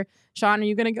there. Sean, are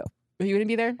you going to go? Are you going to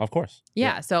be there? Of course.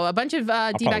 Yeah. So a bunch of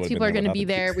D-backs people are going to be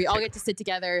there. We all get to sit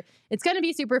together. It's going to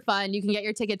be super fun. You can get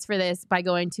your tickets for this by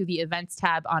going to the events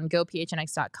tab on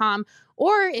gophnx.com.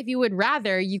 Or if you would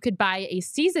rather, you could buy a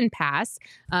season pass.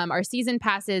 Our season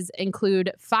passes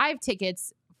include 5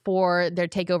 tickets for their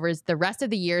takeovers the rest of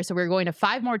the year. So we're going to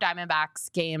 5 more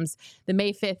Diamondbacks games. The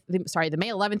May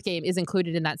 11th game is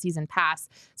included in that season pass.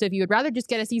 So if you would rather just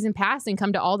get a season pass and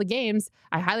come to all the games,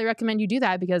 I highly recommend you do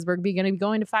that because we're going to be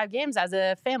going to 5 games as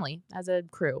a family, as a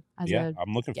crew. I'm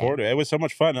looking forward to it. It was so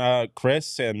much fun.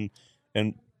 Chris and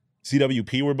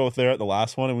CWP were both there at the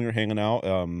last one, and we were hanging out.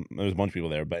 There was a bunch of people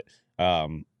there, but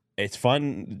it's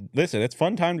fun. Listen, it's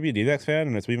fun time to be a D-backs fan,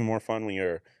 and it's even more fun when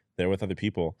you're there with other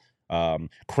people.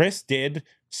 Chris did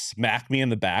smack me in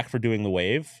the back for doing the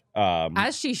wave.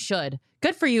 As she should.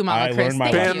 Good for you, Mama Chris.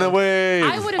 Ban the wave.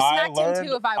 I would have smacked him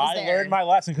too if I was there. I learned my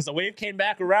lesson because the wave came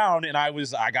back around and I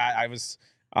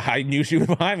knew she was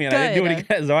behind me and I didn't do it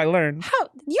again, so I learned. How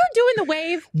you're doing the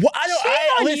wave? Well, I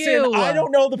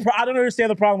don't know I don't understand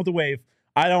the problem with the wave.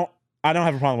 I don't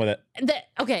have a problem with it.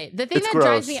 The thing that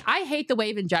drives me, I hate the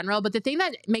wave in general, but the thing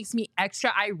that makes me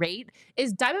extra irate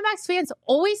is Diamondbacks fans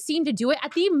always seem to do it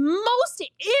at the most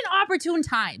inopportune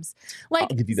times. Like,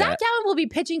 Zach Gallen will be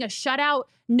pitching a shutout,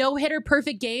 no-hitter,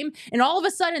 perfect game, and all of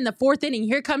a sudden in the 4th inning,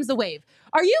 here comes the wave.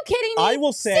 Are you kidding me? I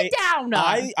will say, sit down.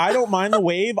 I don't mind the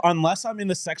wave unless I'm in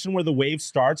the section where the wave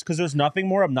starts, because there's nothing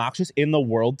more obnoxious in the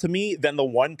world to me than the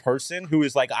one person who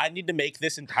is like, I need to make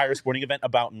this entire sporting event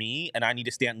about me, and I need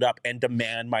to stand up and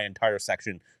demand my entire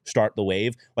section start the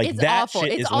wave. Like, it's that awful.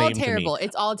 shit it's is all lame terrible. to me.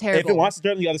 It's all terrible. If it wants to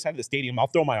start on the other side of the stadium, I'll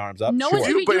throw my arms up. No one's But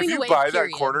doing if you the wave, buy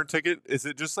period. that corner ticket, is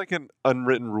it just like an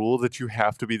unwritten rule that you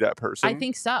have to be that person? I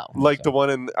think so. Like the one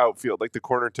in the outfield, like the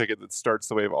corner ticket that starts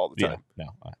the wave all the time. Yeah,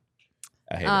 no.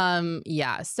 I hate it.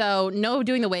 Yeah. So no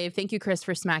doing the wave. Thank you, Chris,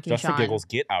 for smacking Just Sean. for giggles,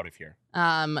 get out of here.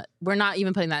 We're not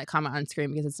even putting that comment on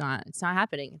screen because it's not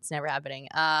happening. It's never happening.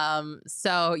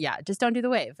 So yeah, just don't do the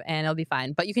wave and it'll be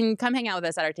fine. But you can come hang out with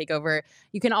us at our takeover.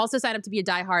 You can also sign up to be a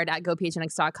diehard at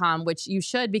gophnx.com, which you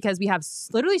should because we have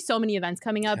literally so many events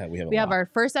coming up. Yeah, we have our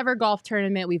first ever golf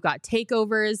tournament. We've got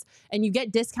takeovers and you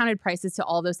get discounted prices to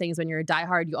all those things when you're a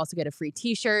diehard. You also get a free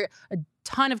t-shirt, a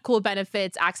ton of cool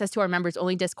benefits, access to our members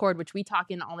only Discord, which we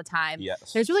talk in all the time.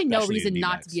 Yes, there's really no reason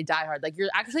not to be a diehard. Like, you're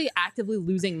actually actively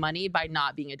losing money by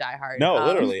not being a diehard. No,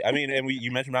 literally. I mean, and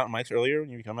you mentioned Mountain Mike's earlier.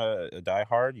 When you become a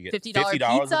diehard, you get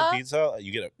 $50 worth of pizza.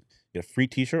 You get a free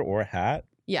t-shirt or a hat.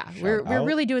 Yeah, we're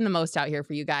really doing the most out here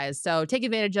for you guys. So take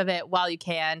advantage of it while you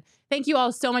can. Thank you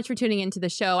all so much for tuning into the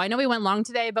show. I know we went long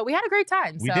today, but we had a great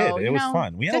time. We did. It was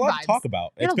fun. We had a lot to talk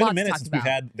about. It's been a minute since we've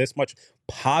had this much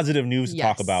positive news to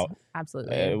talk about.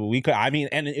 Absolutely.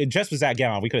 And it just was that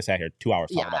Gallen. We could have sat here 2 hours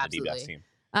talking about the D-backs team.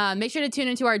 Make sure to tune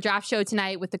into our draft show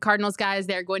tonight with the Cardinals guys.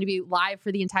 They're going to be live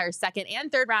for the entire 2nd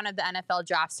and 3rd round of the NFL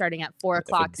draft starting at 4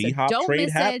 o'clock. If a D-Hop trade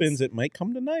happens, it might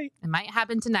come tonight. It might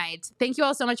happen tonight. Thank you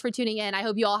all so much for tuning in. I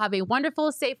hope you all have a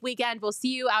wonderful, safe weekend. We'll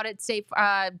see you out at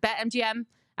BetMGM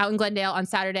out in Glendale on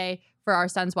Saturday for our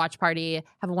Suns watch party.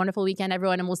 Have a wonderful weekend,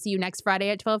 everyone, and we'll see you next Friday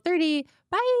at 12:30.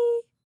 Bye.